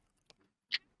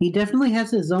he definitely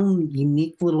has his own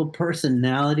unique little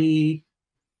personality.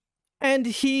 And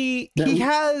he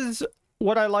has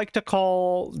what I like to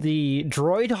call the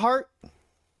droid heart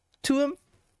to him.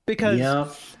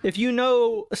 Because if you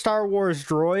know Star Wars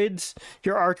droids,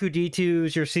 your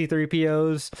R2-D2s, your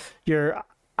C-3POs, your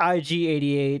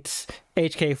IG-88s,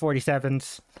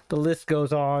 HK-47s, the list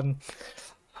goes on.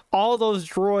 All those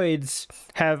droids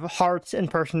have hearts and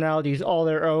personalities all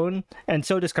their own, and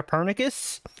so does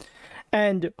Copernicus.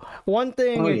 And one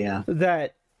thing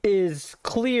that is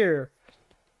clear,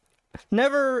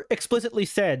 never explicitly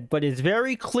said, but is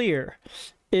very clear,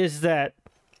 is that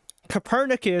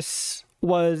Copernicus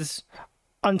was,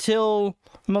 until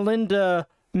Melinda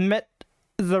met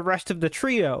the rest of the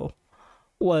trio,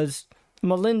 was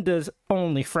Melinda's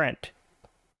only friend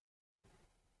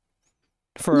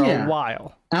for a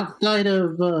while. Outside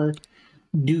of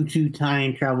due to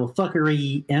time travel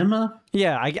fuckery, Emma.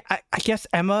 Yeah, I guess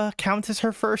Emma counts as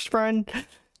her first friend,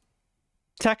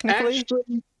 technically.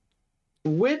 Actually,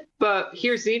 but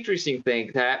here's the interesting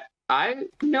thing that I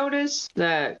noticed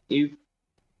that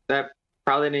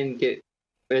probably didn't get.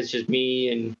 It's just me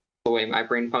and the way my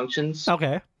brain functions.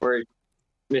 Okay. Or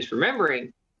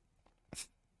misremembering.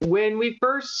 When we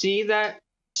first see that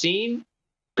scene,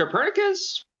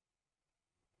 Copernicus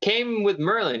came with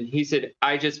Merlin. He said,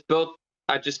 I just got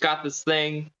this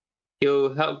thing.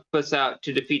 He'll help us out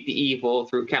to defeat the evil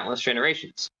through countless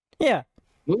generations. Yeah.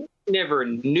 We never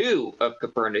knew of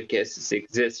Copernicus'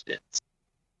 existence.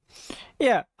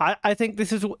 Yeah, I think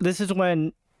this is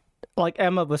when, like,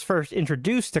 Emma was first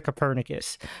introduced to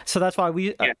Copernicus. So that's why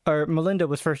or Melinda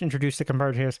was first introduced to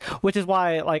Copernicus, which is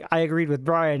why, like, I agreed with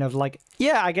Brian of, like,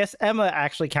 yeah, I guess Emma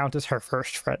actually counts as her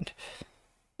first friend.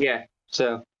 Yeah,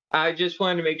 so I just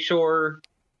wanted to make sure,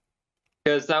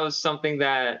 because that was something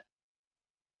that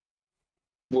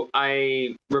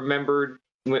I remembered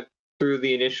through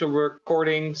the initial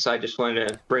recording, so I just wanted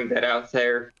to bring that out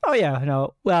there. Oh, yeah,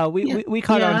 no, well, we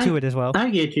caught on to it as well.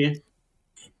 I get you.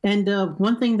 And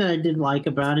one thing that I did like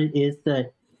about it is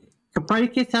that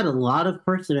Copernicus had a lot of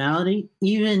personality,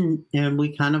 and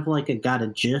we kind of like got a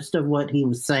gist of what he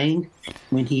was saying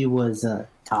when he was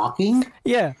talking.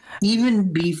 Yeah.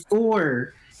 Even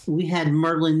before we had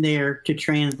Merlin there to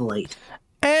translate.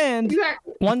 And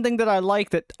one thing that I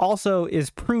like that also is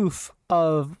proof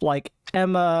of, like,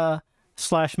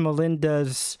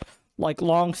 Emma/Melinda's, like,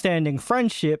 long-standing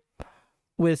friendship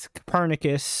with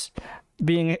Copernicus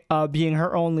being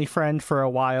her only friend for a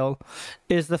while,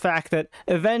 is the fact that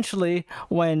eventually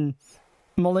when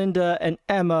Melinda and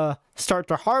Emma start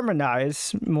to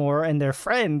harmonize more and they're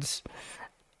friends,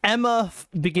 Emma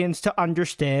begins to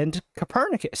understand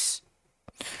Copernicus.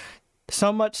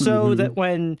 So much so that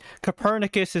when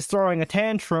Copernicus is throwing a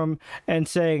tantrum and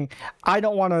saying, I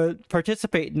don't want to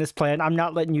participate in this plan, I'm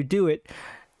not letting you do it,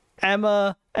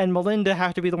 Emma and Melinda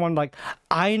have to be the one like,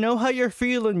 I know how you're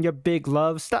feeling, you big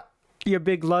love. Your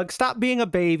big lug, stop being a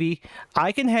baby.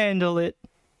 I can handle it.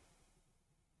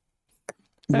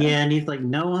 Yeah, and he's like,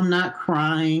 no, I'm not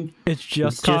crying. It's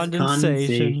just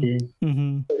condensation.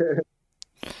 Mm-hmm.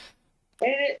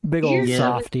 Big old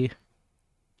softy.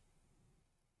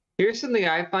 Here's something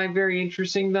I find very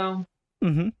interesting, though.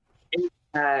 Mm-hmm. Is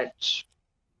that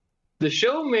the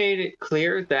show made it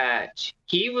clear that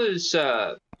he was...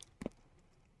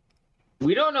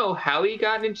 we don't know how he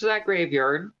got into that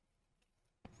graveyard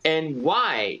and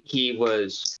why he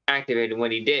was activated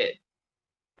when he did.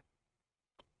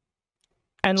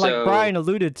 And like Brian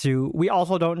alluded to, we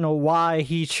also don't know why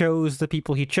he chose the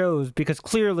people he chose, because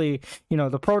clearly, you know,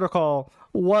 the protocol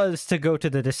was to go to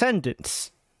the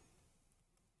Descendants.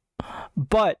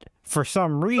 But for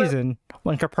some reason,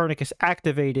 when Copernicus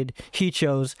activated, he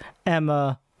chose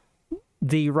Emma,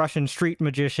 the Russian street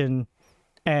magician,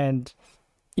 and,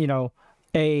 you know,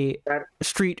 a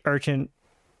street urchin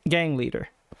gang leader.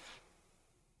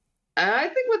 I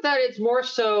think with that, it's more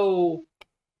so,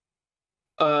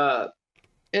 and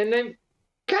they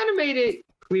kind of made it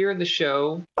clear in the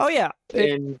show. Oh yeah,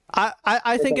 And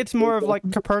I think it's more of like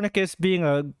Copernicus being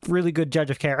a really good judge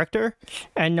of character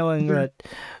and knowing that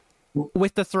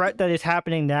with the threat that is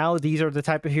happening now, these are the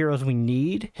type of heroes we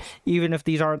need, even if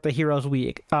these aren't the heroes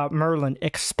we Merlin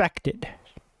expected.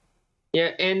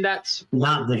 yeah, and that's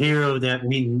Not the hero that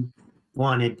we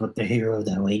wanted, but the hero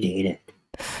that we needed.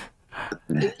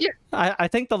 yeah, I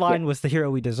think the line was the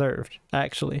hero we deserved,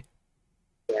 actually.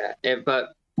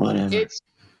 but Whatever.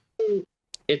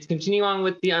 It's continuing on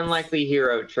with the unlikely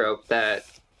hero trope that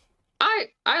I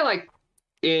like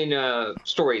in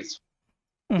stories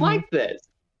like this.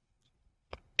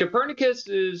 Copernicus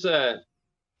is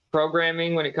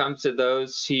programming when it comes to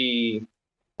those. He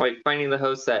like finding the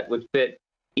host that would fit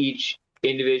each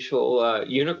individual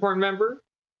unicorn member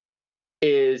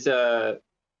is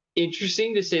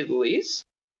interesting to say the least.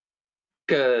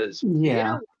 Because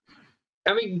Yeah.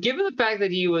 I mean, given the fact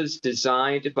that he was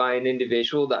designed by an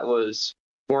individual that was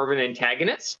more of an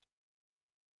antagonist,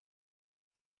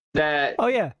 that Oh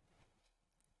yeah,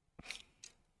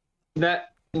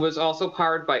 that was also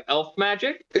powered by elf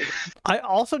magic. I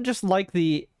also just like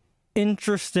the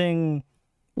interesting,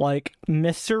 like,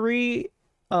 mystery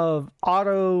of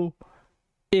Otto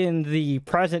in the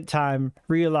present time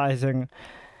realizing,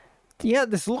 yeah,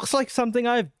 this looks like something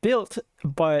I've built,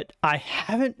 but I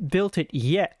haven't built it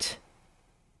yet.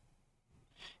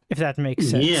 If that makes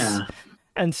sense. Yeah.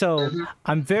 And so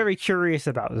I'm very curious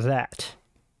about that.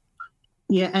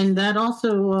 Yeah, and that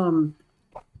also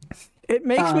It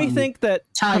makes me think that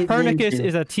ties Copernicus into-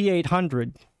 is a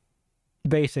T-800,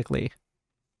 basically.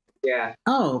 Yeah.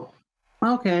 Oh,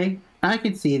 okay. I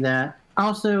can see that.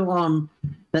 Also,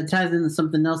 that ties into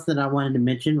something else that I wanted to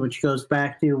mention, which goes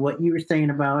back to what you were saying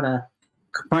about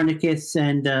Copernicus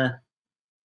and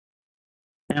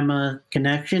Emma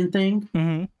connection thing.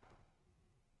 Mm-hmm.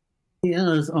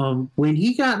 Yes, when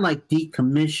he got like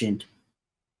decommissioned,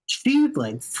 she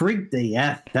like freaked the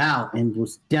F out and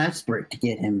was desperate to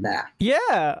get him back.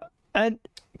 Yeah, and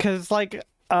because like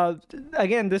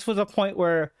again, this was a point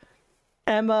where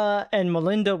Emma and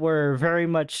Melinda were very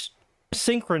much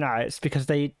synchronized because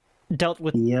they dealt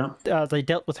with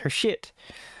her shit,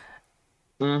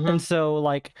 and so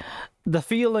like the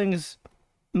feelings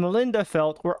Melinda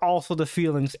felt were also the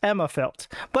feelings Emma felt,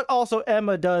 but also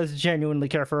Emma does genuinely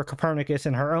care for Copernicus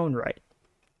in her own right.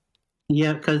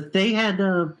 Yeah, because they had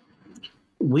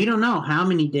we don't know how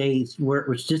many days where it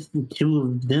was just the two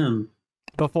of them.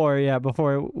 Before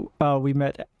we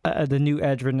met the new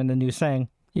Edrin and the new Sang.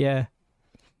 Yeah.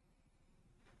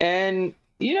 And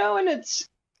and it's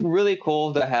really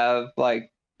cool to have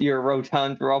like your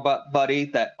rotund robot buddy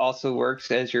that also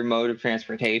works as your mode of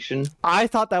transportation. I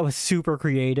thought that was super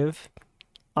creative.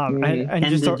 And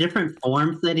just the different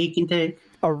forms that he can take.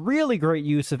 A really great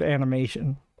use of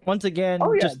animation. Once again,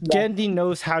 Genndy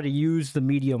knows how to use the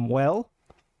medium well.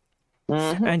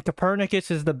 And Copernicus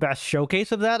is the best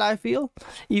showcase of that, I feel.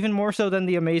 Even more so than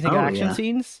the amazing action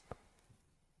scenes.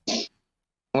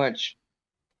 Which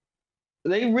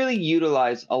they really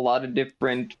utilize a lot of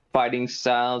different fighting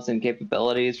styles and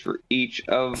capabilities for each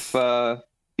of the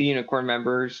unicorn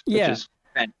members, which is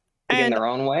in their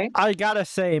own way. I gotta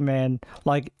say, man,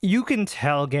 like, you can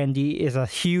tell Genndy is a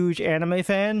huge anime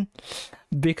fan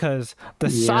because the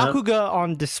Sakuga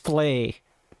on display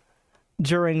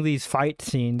during these fight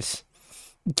scenes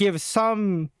gives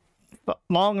some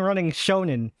long-running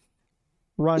shonen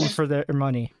run for their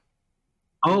money.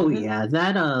 Oh yeah,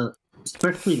 that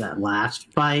especially that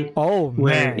last fight. Oh man,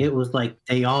 where it was like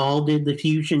they all did the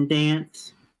fusion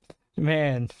dance.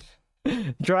 Man,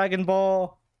 Dragon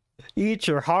Ball, eat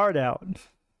your heart out.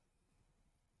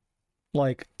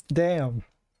 Like, damn.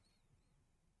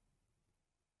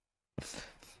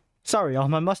 Sorry, y'all,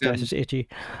 my mustache is itchy,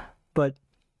 but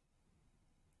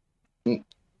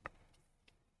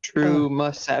true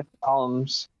mustache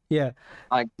columns. Yeah,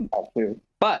 I that too.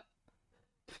 But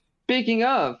speaking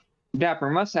of dapper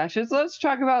mustaches, let's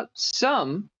talk about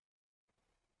some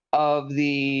of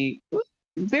the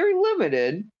very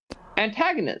limited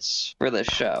antagonists for this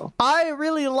show. I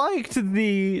really liked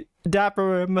the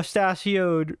dapper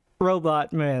mustachioed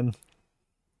robot man.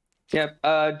 Yep,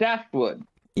 Dashwood.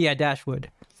 Yeah, Dashwood.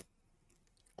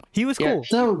 He was cool.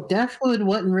 So Dashwood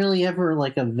wasn't really ever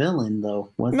like a villain, though,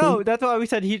 was he? That's why we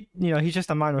said he's just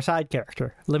a minor side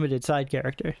character, limited side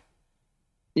character.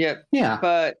 Yep. Yeah.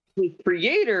 But his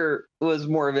creator was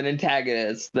more of an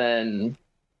antagonist than.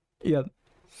 Yep.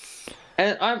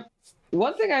 And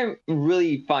one thing I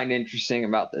really find interesting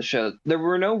about this show, there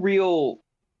were no real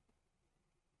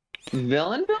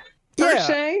villain. per Yeah.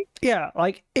 se. Yeah,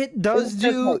 like it does It's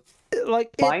just, do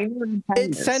like Minor it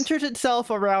kindness. centers itself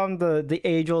around the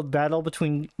age-old battle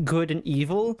between good and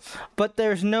evil, but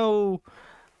there's no,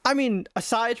 I mean,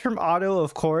 aside from Otto,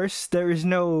 of course, there is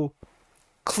no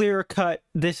clear-cut,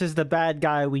 this is the bad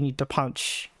guy we need to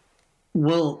punch.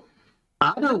 Well,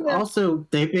 Otto also,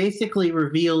 they basically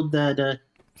revealed that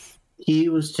he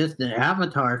was just an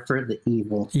avatar for the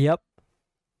evil. Yep.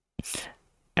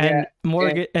 And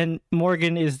Yeah,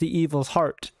 Morgan is the evil's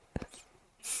heart.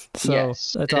 So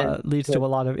Yes, that and leads to a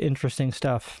lot of interesting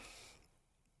stuff.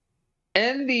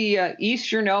 and the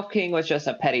Eastern Elf King was just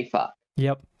a petty fuck.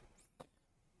 Yep.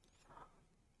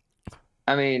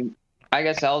 I mean, I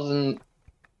guess elves in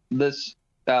this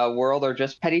world are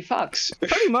just petty fucks.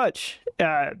 Pretty much.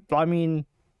 I mean,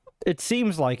 it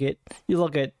seems like it. You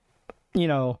look at,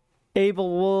 Abel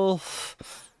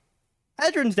Wolf.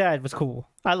 Edrin's dad was cool.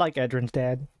 I like Edrin's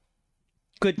dad.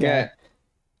 Good guy. Yeah.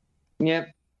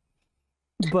 Yep.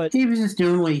 But He was just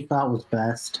doing what he thought was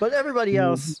best. But everybody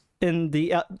else in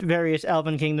the various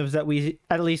elven kingdoms that we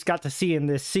at least got to see in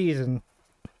this season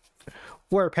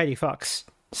were petty fucks.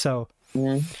 So,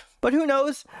 but who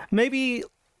knows? Maybe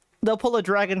they'll pull a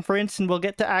Dragon Prince and we'll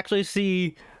get to actually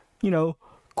see,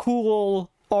 cool,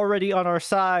 already on our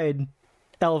side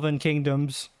elven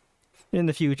kingdoms in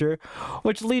the future,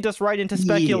 which leads us right into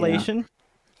speculation. Yeah.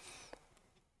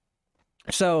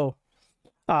 So,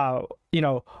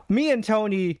 me and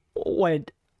Tony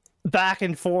went back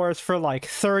and forth for like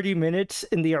 30 minutes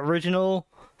in the original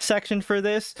section for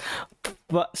this,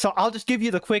 but so I'll just give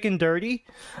you the quick and dirty.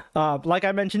 Like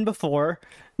I mentioned before,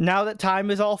 now that time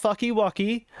is all fucky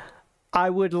wucky, I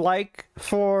would like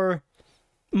for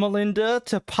Melinda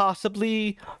to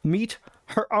possibly meet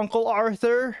her Uncle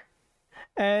Arthur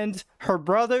and her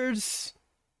brothers.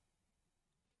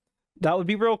 That would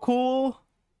be real cool.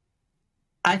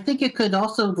 I think it could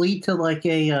also lead to like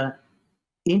a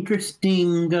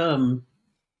interesting,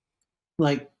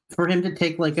 like for him to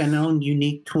take like an own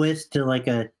unique twist to like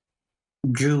a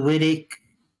druidic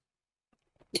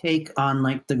take on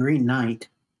like the Green Knight.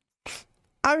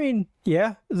 I mean,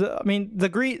 yeah.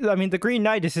 The Green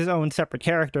Knight is his own separate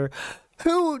character,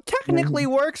 who technically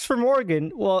works for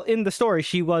Morgan. Well, in the story,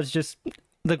 she was just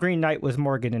the Green Knight was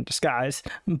Morgan in disguise.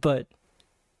 But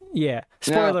yeah,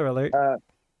 spoiler alert.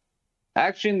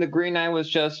 Actually, the Green Knight was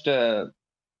just a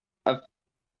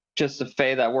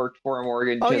fae that worked for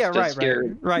Morgan. Oh just yeah,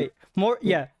 right.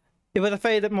 It was a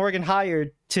fae that Morgan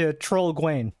hired to troll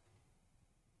Gwen.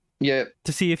 Yeah.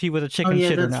 To see if he was a chicken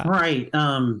shit or not. Right.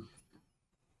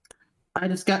 I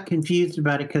just got confused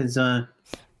about it because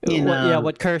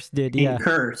what Cursed did. In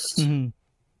Cursed,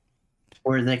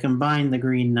 where they combined the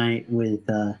Green Knight with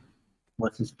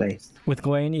what's his face with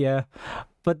Gwen, yeah.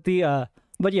 But yeah.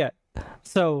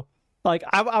 So like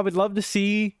I would love to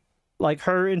see like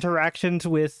her interactions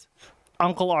with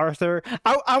Uncle Arthur.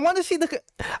 I want to see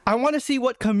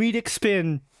what comedic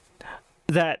spin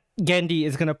that Genndy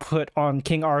is going to put on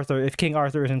King Arthur if King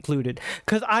Arthur is included,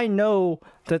 because I know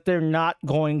that they're not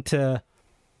going to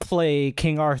play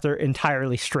King Arthur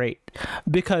entirely straight,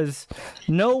 because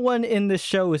no one in this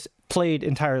show is played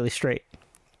entirely straight,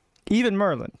 even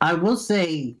Merlin. I will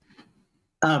say,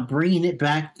 bringing it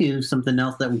back to something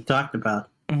else that we talked about,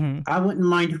 I wouldn't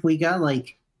mind if we got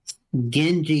like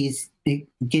Gendy's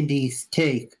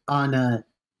take on the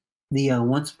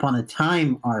Once Upon a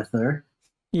Time Arthur.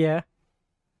 Yeah.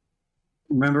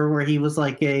 Remember where he was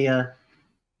like a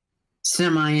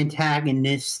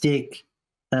semi-antagonistic,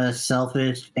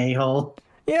 selfish a-hole?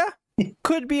 Yeah,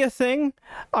 could be a thing.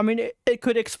 I mean, it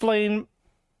could explain...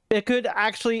 It could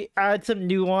actually add some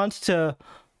nuance to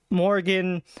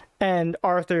Morgan and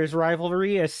Arthur's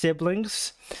rivalry as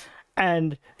siblings,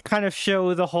 and kind of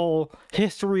show the whole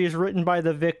history is written by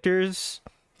the victors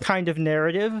kind of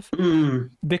narrative.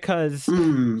 Because,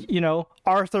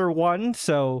 Arthur won,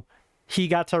 so... he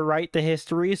got to write the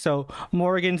history, so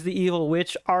Morgan's the evil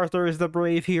witch, Arthur is the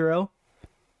brave hero.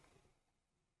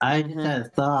 I just had a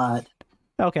thought.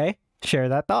 Okay, share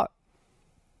that thought.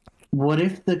 What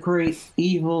if the great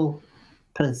evil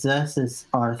possesses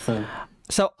Arthur?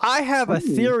 So I have a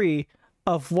theory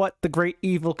of what the great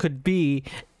evil could be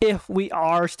if we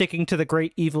are sticking to the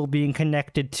great evil being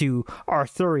connected to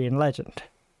Arthurian legend.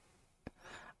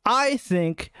 I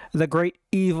think the great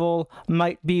evil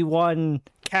might be one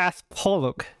Cass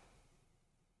Pollock.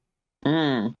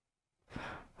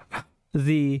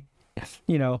 The,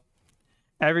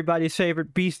 everybody's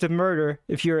favorite beast of murder,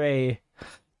 if you're a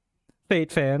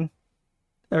Fate fan.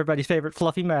 Everybody's favorite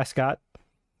fluffy mascot.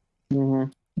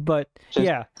 But,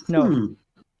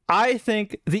 I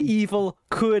think the evil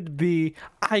could be...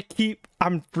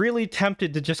 I'm really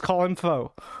tempted to just call him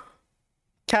Foe.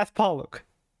 Pollock.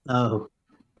 Oh.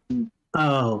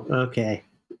 Oh, okay.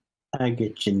 I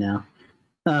get you now.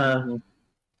 All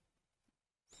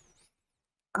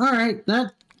right,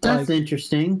 that's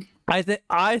interesting. I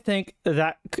think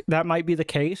that might be the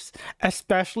case,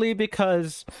 especially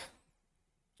because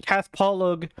Cath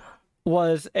Pollock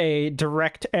was a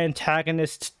direct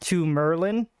antagonist to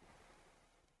Merlin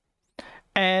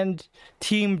and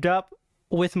teamed up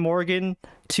with Morgan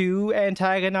to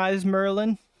antagonize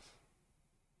Merlin.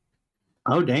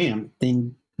 Oh, damn.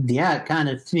 Then, yeah, it kind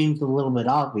of seems a little bit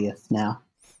obvious now.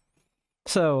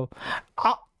 So,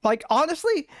 like,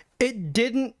 honestly, it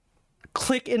didn't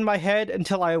click in my head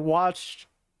until I watched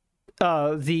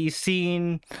the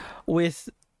scene with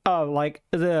like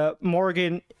the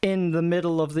Morgan in the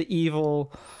middle of the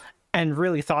evil and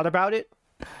really thought about it.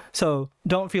 So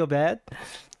don't feel bad.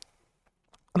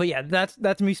 But yeah, that's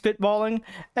me spitballing.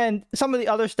 And some of the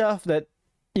other stuff that,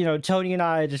 you know, Tony and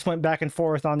I just went back and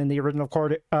forth on in the original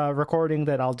recording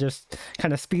that I'll just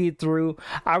kind of speed through.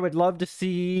 I would love to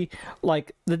see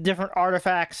like the different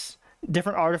artifacts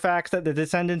that the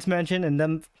Descendants mention and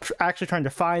them actually trying to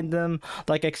find them,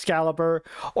 like Excalibur,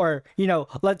 or, you know,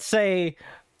 let's say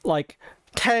like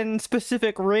 10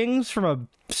 specific rings from a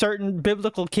certain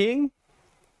biblical king.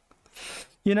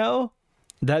 You know,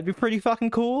 that'd be pretty fucking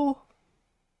cool.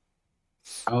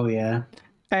 Oh, yeah.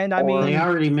 And I mean, they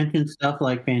already mentioned stuff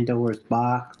like Pandora's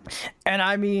box. And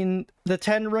I mean, the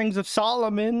 10 Rings of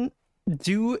Solomon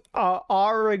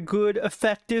are a good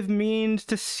effective means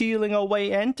to sealing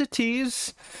away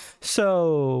entities.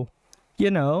 So,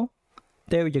 you know,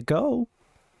 there you go.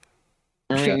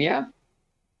 I mean, yeah.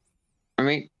 I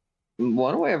mean,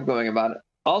 one way of going about it.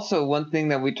 Also, one thing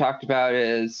that we talked about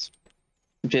is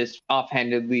just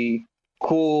offhandedly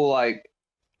cool, like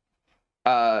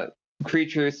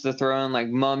creatures to throw in, like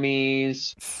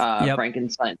mummies,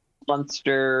 Frankenstein's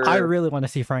monster. I really want to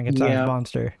see Frankenstein's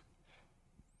monster.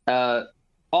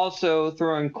 Also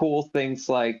throwing cool things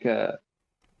like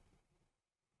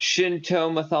Shinto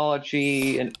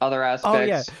mythology and other aspects. Oh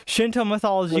yeah, Shinto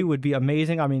mythology would be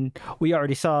amazing. I mean, we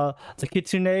already saw the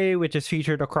Kitsune, which is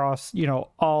featured across, you know,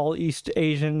 all East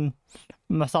Asian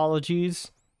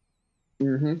mythologies.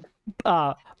 Mm-hmm.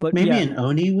 But maybe an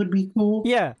Oni would be cool.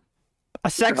 Yeah,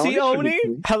 a sexy Oni.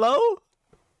 Cool. Hello.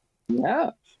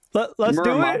 Yeah. Let's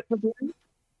do it.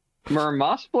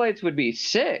 Moss blades would be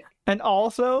sick. And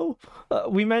also,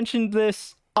 we mentioned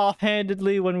this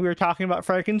offhandedly when we were talking about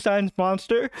Frankenstein's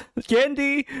monster.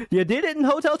 Genndy, you did it in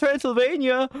Hotel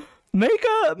Transylvania. Make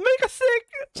a sick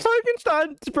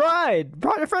Frankenstein's bride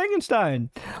of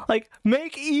Frankenstein. Like,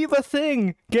 make Eve a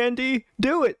thing, Genndy.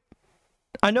 Do it.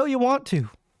 I know you want to.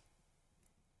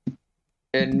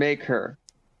 And make her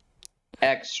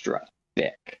extra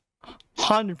thick.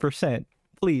 100%.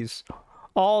 Please.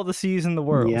 All the C's in the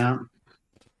world. Yeah.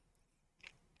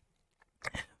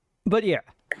 But yeah.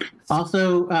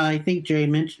 Also, I think Jay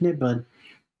mentioned it, but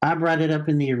I brought it up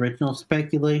in the original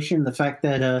speculation. The fact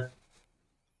that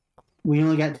we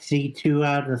only got to see 2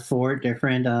 out of the 4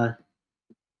 different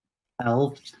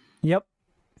elves. Yep.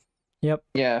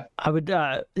 Yeah. I would.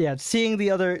 Seeing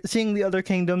the other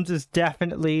kingdoms is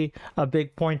definitely a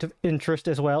big point of interest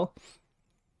as well.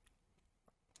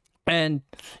 And,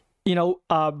 you know,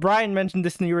 Brian mentioned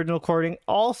this in the original recording.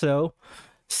 Also,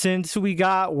 since we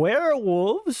got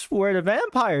werewolves, where are the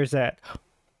vampires at?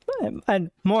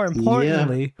 And more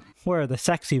importantly, where are the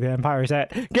sexy vampires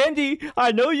at? Genndy,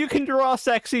 I know you can draw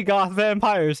sexy goth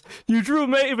vampires. You drew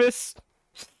Mavis.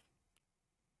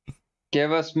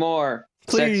 Give us more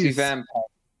sexy vampires,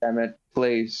 damn it.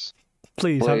 Please.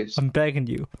 I'm begging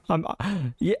you.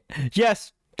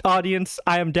 Yes, audience,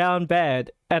 I am down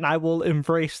bad, and I will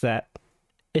embrace that.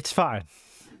 It's fine.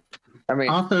 I mean,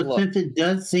 also, since it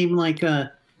does seem like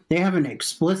they haven't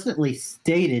explicitly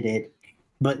stated it,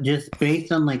 but just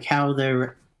based on like how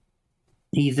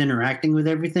he's interacting with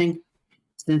everything,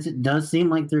 since it does seem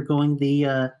like they're going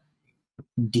the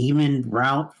demon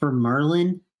route for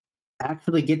Merlin,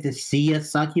 actually get to see a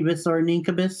succubus or an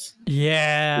incubus.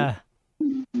 Yeah.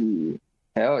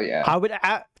 Hell yeah. I would,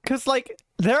 because like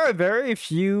there are very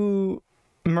few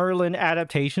Merlin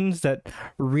adaptations that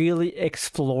really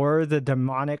explore the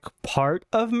demonic part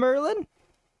of Merlin.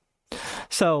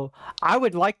 So I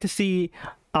would like to see,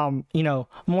 you know,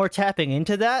 more tapping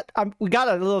into that. We got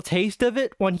a little taste of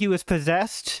it when he was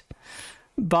possessed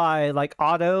by like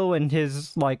Otto and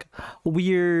his like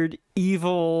weird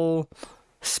evil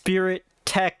spirit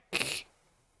tech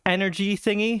energy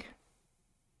thingy.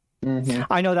 Mm-hmm.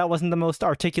 I know that wasn't the most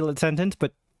articulate sentence,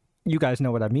 but you guys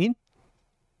know what I mean.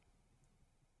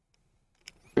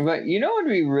 But you know what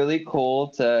would be really cool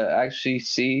to actually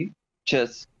see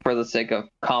just for the sake of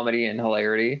comedy and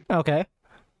hilarity. Okay.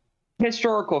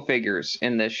 Historical figures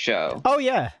in this show. Oh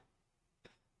yeah.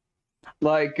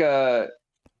 Like,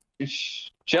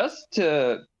 just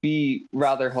to be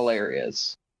rather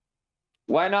hilarious,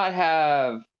 why not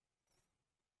have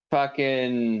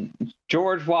fucking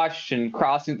George Washington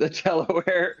crossing the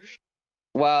Delaware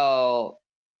while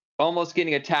almost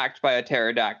getting attacked by a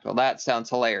pterodactyl? That sounds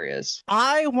hilarious.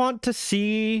 I want to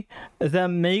see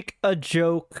them make a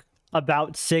joke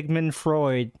about Sigmund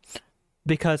Freud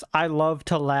because I love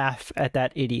to laugh at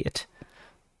that idiot.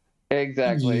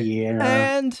 Exactly. Yeah.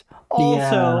 And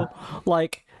also,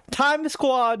 like, Time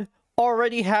Squad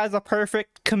already has a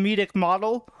perfect comedic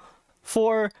model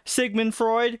for Sigmund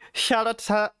Freud. Shout out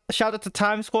to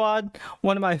Time Squad,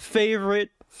 one of my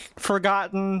favorite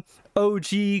forgotten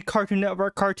OG Cartoon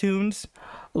Network cartoons.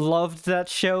 Loved that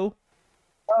show.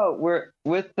 Oh, we're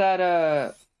with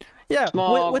that Yeah,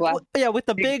 small with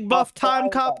the big buff time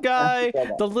cop guy,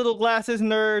 the little glasses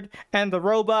nerd, and the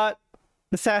robot,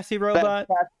 the sassy robot.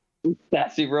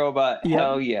 Sassy robot. Yep.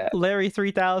 Hell yeah. Larry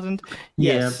 3000.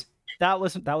 Yes. That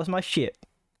was my shit.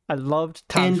 I loved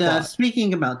Time Squad. And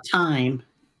speaking about time,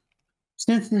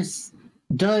 since this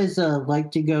does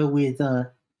like to go with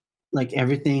like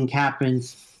everything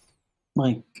happens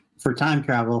like for time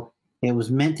travel, it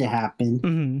was meant to happen.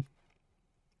 Mm-hmm.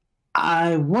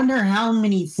 I wonder how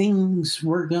many things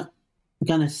we're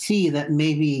gonna see that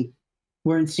maybe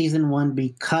were in season 1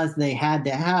 because they had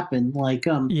to happen. Like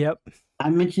Yep. I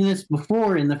mentioned this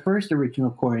before in the first original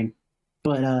recording,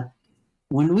 but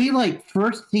when we like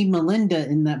first see Melinda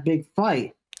in that big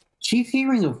fight, she's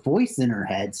hearing a voice in her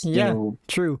head still. Yeah,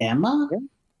 true. Emma?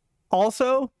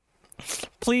 Also,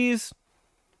 please,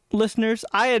 listeners,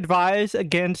 I advise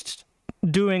against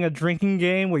doing a drinking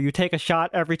game where you take a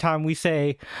shot every time we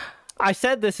say, I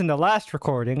said this in the last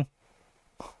recording.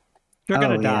 You're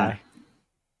gonna die.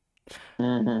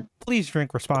 Mm-hmm. Please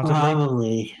drink responsibly.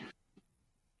 Probably.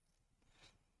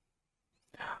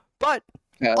 But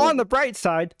on the bright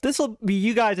side, this will be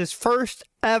you guys' first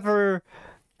ever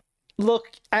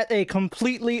look at a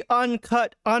completely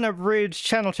uncut, unabridged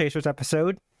Channel Chasers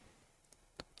episode.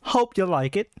 Hope you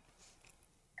like it.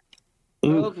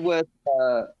 Filled with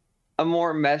a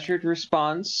more measured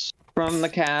response from the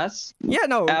cast. Yeah,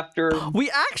 no. After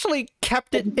we actually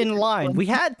kept it in line. We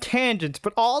had tangents,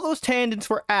 but all those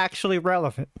tangents were actually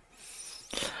relevant.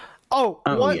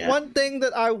 One thing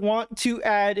that I want to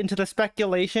add into the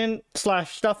speculation /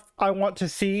 stuff I want to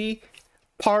see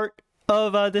part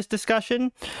of this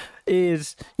discussion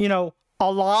is, you know,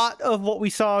 a lot of what we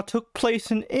saw took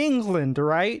place in England,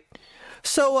 right?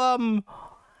 So,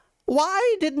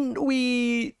 why didn't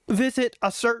we visit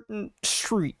a certain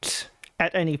street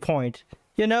at any point?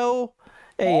 You know,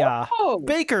 a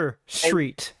Baker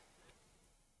Street.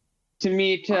 To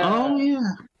meet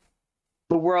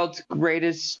the world's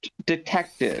greatest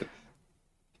detective.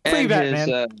 Free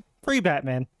Batman. Free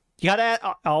Batman. You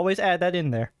gotta always add that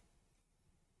in there.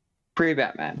 Free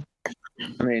Batman.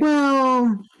 I mean,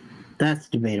 well, that's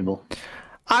debatable.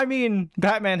 I mean,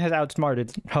 Batman has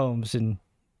outsmarted Holmes in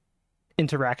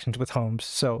interactions with Holmes,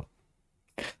 so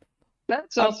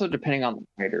that's also depending on the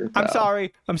writer. I'm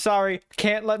sorry.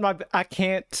 I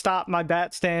can't stop my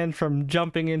bat stand from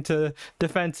jumping into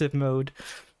defensive mode.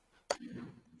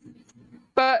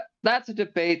 But that's a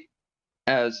debate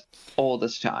as old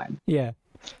as time. Yeah.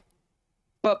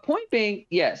 But point being,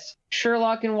 yes,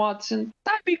 Sherlock and Watson,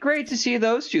 that'd be great to see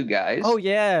those two guys. Oh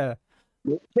yeah.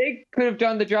 They could have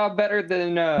done the job better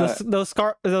than those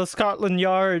Scotland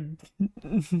Yard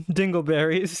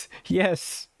dingleberries.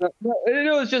 Yes. It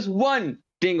was just one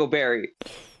dingleberry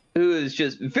who is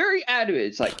just very adamant.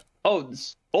 It's like, oh,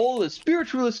 this old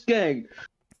spiritualist gang,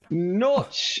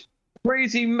 not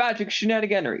crazy magic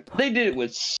shenaniganery. They did it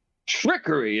with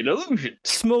trickery and illusion.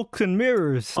 Smoke and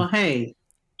mirrors. Well, hey,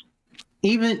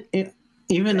 even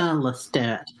on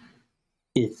Lestat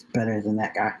is better than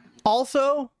that guy.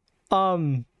 Also,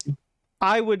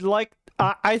 I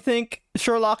think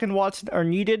Sherlock and Watson are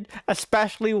needed,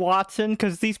 especially Watson,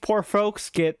 because these poor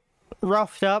folks get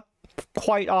roughed up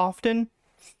quite often,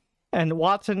 and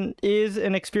Watson is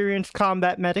an experienced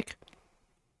combat medic.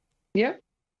 Yeah.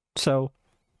 So,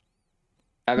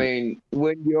 I mean,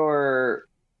 when you're...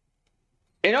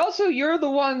 And also, you're the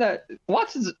one that...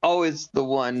 Watson's always the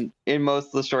one in most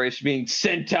of the stories being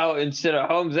sent out instead of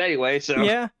Holmes anyway, so...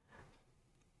 Yeah.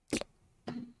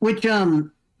 Which, I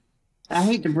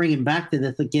hate to bring it back to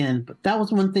this again, but that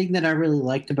was one thing that I really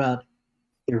liked about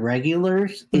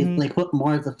Irregulars, is they put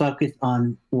more of the focus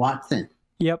on Watson.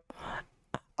 Yep.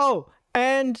 Oh,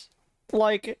 and,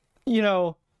 like, you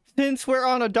know, since we're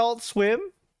on Adult Swim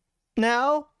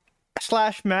now,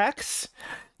 slash Max,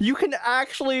 you can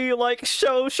actually like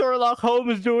show Sherlock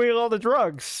Holmes doing all the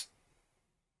drugs.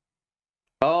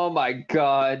 Oh my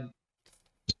god.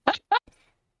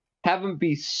 Have him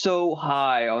be so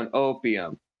high on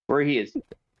opium where he is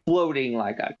floating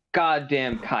like a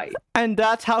goddamn kite. And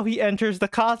that's how he enters the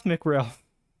cosmic realm.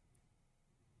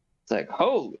 It's like,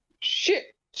 holy shit.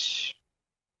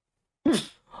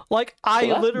 Like, I Well,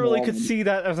 that's literally could normal. see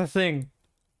that as a thing.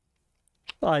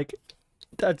 Like,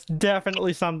 that's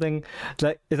definitely something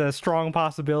that is a strong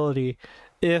possibility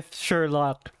if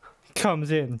Sherlock comes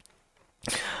in.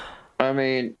 I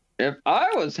mean, if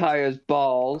I was high as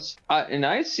balls and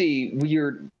I see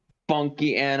weird,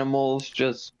 funky animals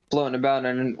just floating about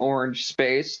in an orange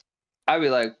space, I'd be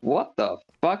like, what the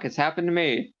fuck has happened to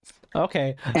me?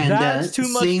 Okay, And that's too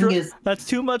much. Sing is That's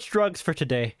too much drugs for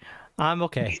today. I'm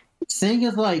okay. Sing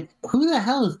is like, who the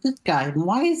hell is this guy and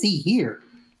why is he here?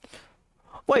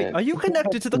 Wait, are you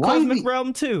connected to the Why cosmic me-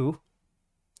 realm too?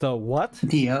 The what?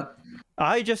 Yep.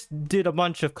 I just did a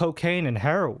bunch of cocaine and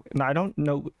heroin. I don't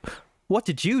know. What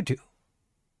did you do?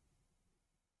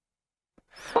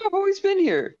 I've always been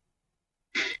here.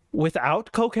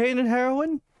 Without cocaine and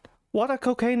heroin? What are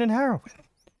cocaine and heroin?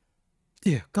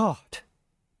 Dear God.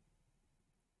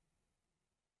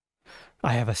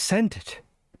 I have ascended.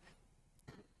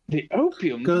 The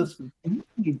opium Goes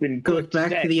you've been goes good back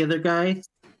today. to the other guys.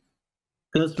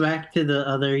 Goes back to the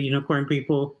other unicorn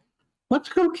people. What's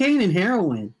cocaine and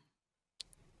heroin?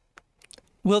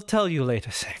 We'll tell you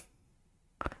later, Sing.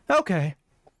 Okay.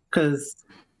 Because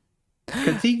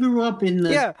he grew up in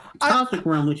the Yeah, cosmic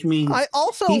realm, which means I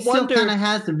also he still wonder. kind of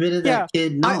has a bit of that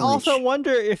kid knowledge. I also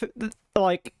wonder if,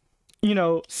 like,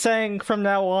 Sang from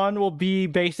now on will be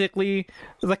basically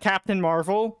the Captain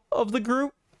Marvel of the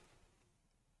group.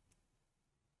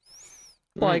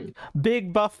 Like,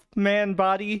 big buff man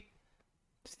body,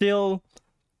 still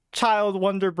child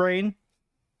wonder brain.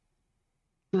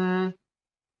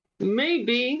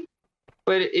 Maybe,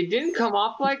 but it didn't come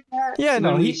off like that. Yeah,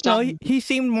 no, when we saw- he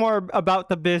seemed more about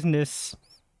the business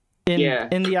in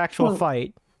the actual Well,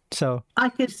 fight. So I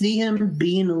could see him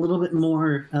being a little bit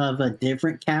more of a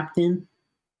different captain,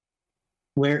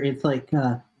 where it's like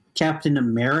Captain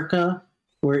America,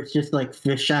 where it's just like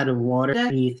fish out of water.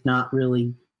 He's not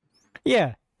really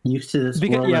yeah, used to this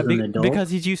world as an adult. because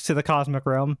he's used to the cosmic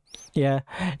realm. Yeah,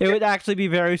 it would actually be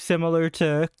very similar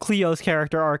to Cleo's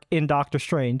character arc in Doctor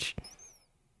Strange.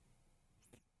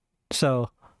 So,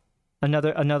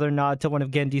 another nod to one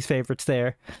of Gendy's favorites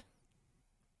there.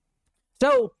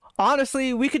 So,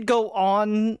 honestly, we could go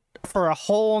on for a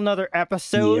whole nother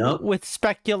episode Yep. with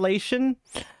speculation.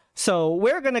 So,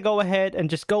 we're going to go ahead and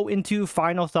just go into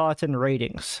final thoughts and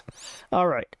ratings. All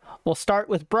right, we'll start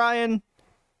with Brian,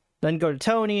 then go to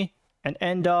Tony, and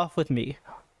end off with me.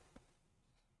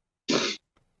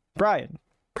 Brian,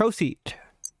 proceed.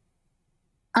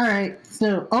 All right.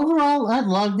 So overall, I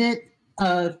loved it.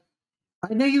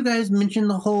 I know you guys mentioned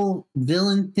the whole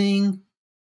villain thing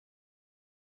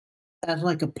as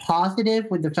like a positive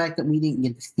with the fact that we didn't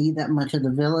get to see that much of the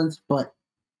villains, but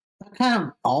I kind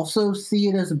of also see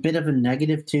it as a bit of a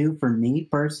negative too for me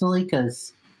personally,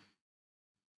 because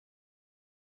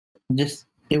just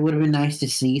it would have been nice to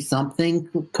see something,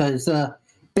 because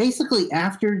basically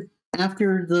after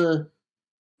the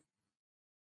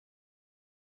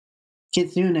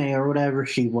Kitsune or whatever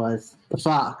she was, the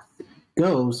fox,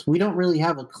 goes, we don't really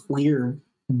have a clear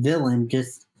villain,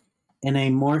 just an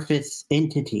amorphous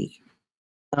entity.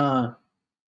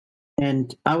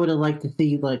 And I would have liked to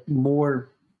see like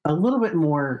a little bit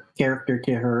more character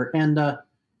to her. And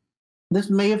this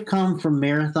may have come from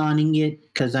marathoning it,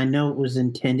 because I know it was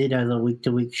intended as a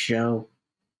week-to-week show.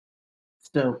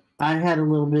 So I had a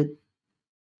little bit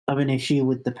of an issue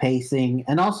with the pacing.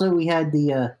 And also we had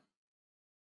the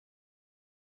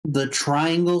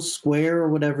triangle, square, or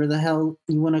whatever the hell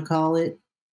you want to call it,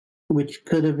 which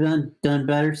could have been done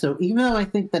better. So even though I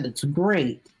think that it's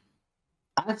great,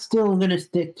 I still am going to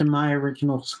stick to my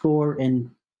original score and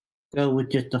go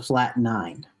with just a flat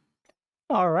 9.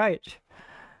 All right.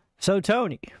 So,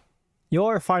 Tony,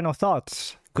 your final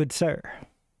thoughts, good sir.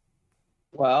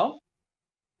 Well,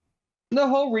 the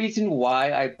whole reason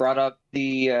why I brought up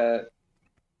the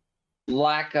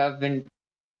lack of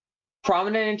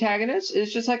prominent antagonists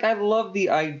is just like I love the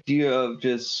idea of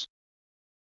just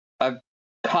a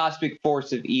cosmic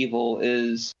force of evil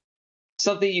is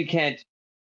something you can't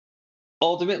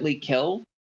ultimately kill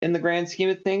in the grand scheme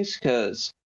of things,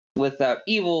 because without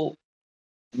evil,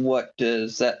 where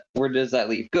does that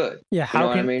leave good? Yeah, You know how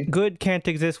what can I mean? good can't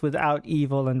exist without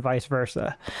evil and vice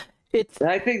versa? And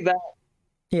I think that's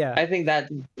yeah.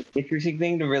 an interesting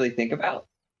thing to really think about.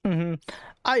 Mm-hmm.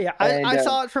 I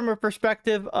saw it from a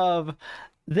perspective of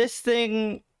this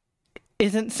thing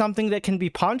isn't something that can be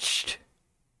punched.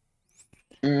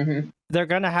 Mm-hmm. They're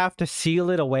gonna have to seal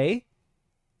it away.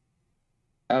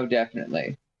 Oh,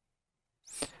 definitely.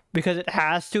 Because it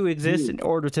has to exist in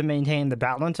order to maintain the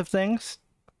balance of things.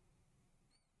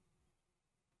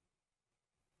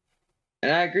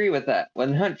 And I agree with that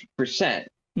 100%.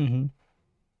 Mm-hmm.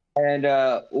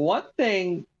 And one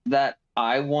thing that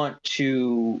I want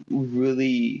to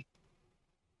really,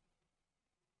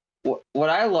 what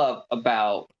I love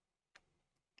about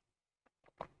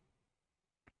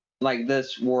like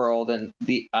this world and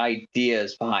the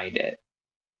ideas behind it,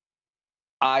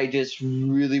 I just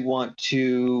really want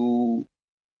to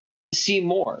see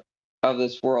more of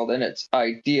this world and its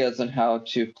ideas and how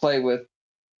to play with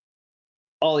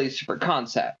all these different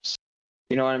concepts.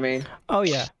 You know what I mean? Oh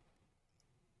yeah.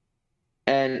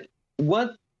 And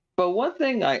one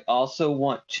thing I also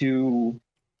want to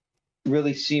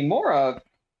really see more of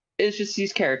is just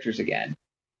these characters again.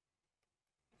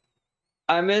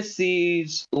 I miss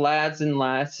these lads and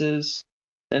lasses,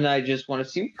 and I just want to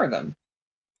see more of them.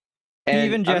 And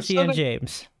Even Jesse and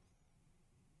James.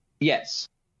 Yes.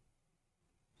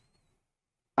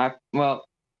 Well,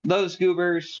 those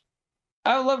goobers,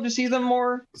 I would love to see them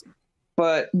more,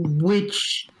 but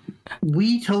which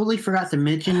we totally forgot to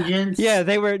mention, gents. Yeah,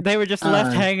 they were just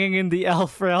left hanging in the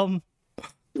elf realm.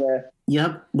 Yeah.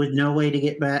 Yep, with no way to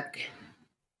get back.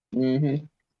 Mm-hmm.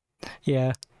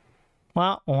 Yeah.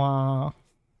 Wah, wah.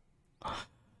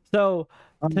 So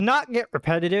to not get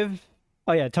repetitive.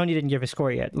 Oh yeah, Tony didn't give his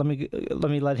score yet. Let me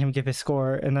let him give his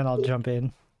score, and then I'll jump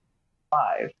in.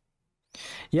 5.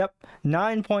 Yep,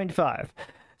 9.5.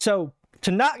 So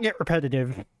to not get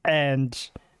repetitive and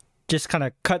just kind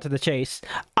of cut to the chase,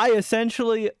 I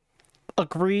essentially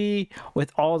agree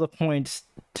with all the points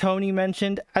Tony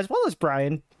mentioned, as well as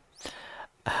Brian.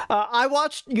 I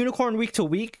watched Unicorn week to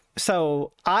week,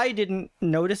 so I didn't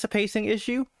notice a pacing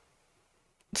issue.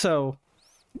 So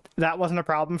that wasn't a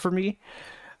problem for me.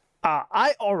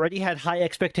 I already had high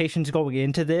expectations going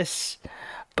into this,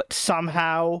 but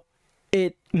somehow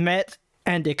it met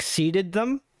and exceeded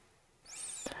them.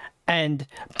 And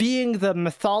being the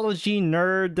mythology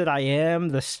nerd that I am,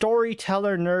 the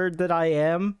storyteller nerd that I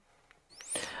am,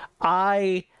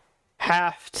 I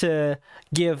have to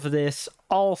give this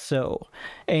also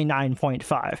a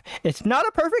 9.5. It's not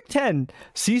a perfect 10.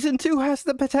 Season 2 has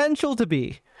the potential to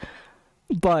be.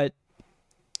 But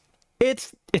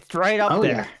it's right up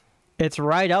there. Yeah. It's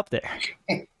right up there.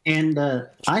 And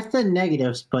I said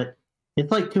negatives, but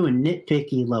it's like to a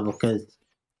nitpicky level, because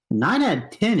 9 out of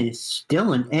 10 is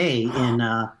still an A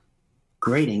in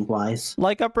grading wise.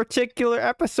 Like a particular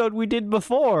episode we did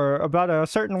before about a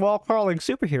certain wall crawling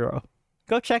superhero.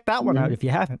 Go check that one out if you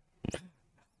haven't.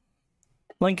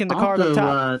 Link in the card up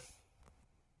top.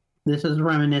 This is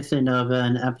reminiscent of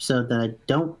an episode that I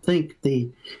don't think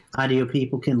the audio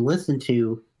people can listen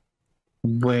to,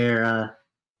 where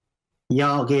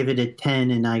y'all gave it a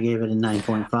 10 and I gave it a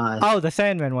 9.5. Oh, the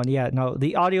Sandman one. Yeah, no,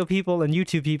 the audio people and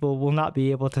YouTube people will not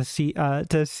be able to see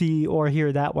or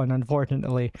hear that one,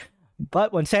 unfortunately.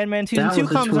 But when Sandman season 2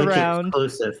 comes around,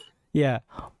 exclusive. Yeah,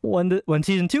 when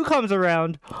season 2 comes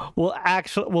around,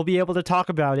 we'll be able to talk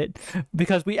about it,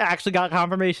 because we actually got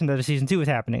confirmation that a season 2 is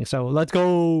happening. So let's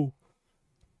go.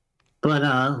 But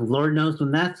Lord knows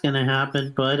when that's gonna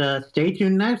happen. But stay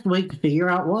tuned next week to figure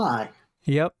out why.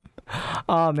 Yep.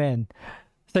 Oh man.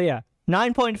 So yeah,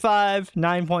 9.5,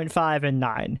 9.5, and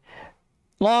 9.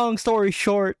 Long story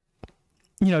short,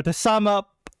 to sum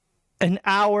up an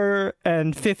hour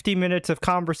and 50 minutes of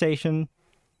conversation,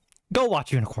 go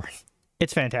watch Unicorn.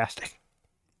 It's fantastic.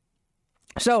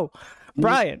 So,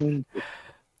 Brian,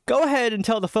 go ahead and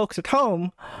tell the folks at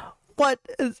home what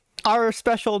our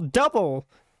special double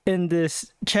in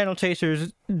this Channel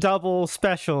Chasers double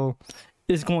special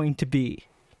is going to be,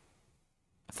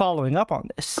 following up on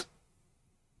this.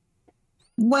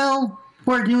 Well,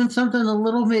 we're doing something a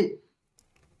little bit,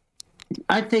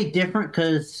 I'd say, different,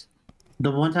 because the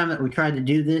one time that we tried to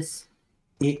do this,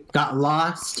 it got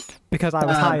lost. Because I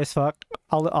was high as fuck.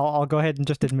 I'll go ahead and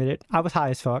just admit it. I was high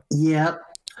as fuck. Yep.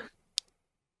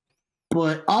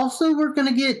 But also, we're going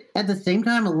to get, at the same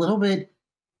time, a little bit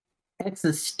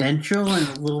existential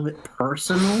and a little bit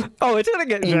personal. Oh, it's gonna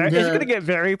get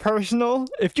very personal.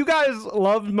 If you guys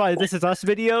loved my This Is Us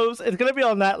videos, it's gonna be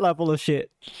on that level of shit.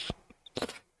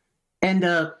 And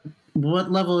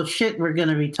what level of shit we're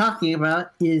gonna be talking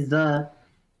about is How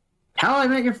I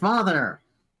Met Your Father.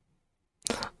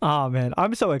 Oh man,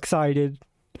 I'm so excited.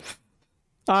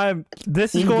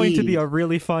 This is going to be Indeed. a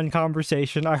really fun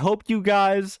conversation. I hope you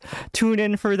guys tune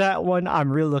in for that one.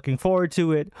 I'm really looking forward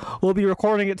to it. We'll be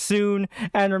recording it soon.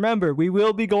 And remember, we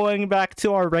will be going back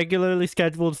to our regularly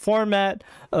scheduled format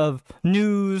of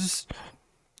news,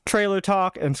 trailer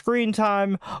talk, and screen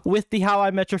time with the How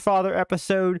I Met Your Father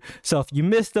episode. So if you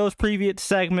missed those previous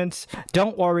segments,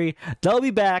 don't worry. They'll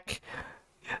be back.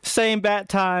 Same bat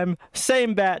time,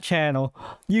 same bat channel,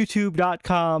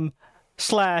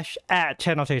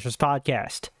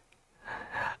 youtube.com/@ChannelChasersPodcast.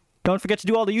 Don't forget to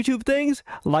do all the YouTube things,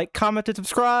 like, comment, and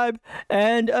subscribe,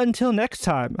 and until next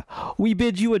time, we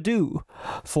bid you adieu,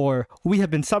 for we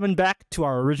have been summoned back to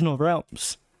our original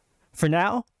realms. For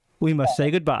now, we must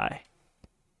say goodbye.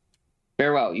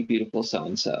 Farewell, you beautiful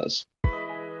so-and-sos.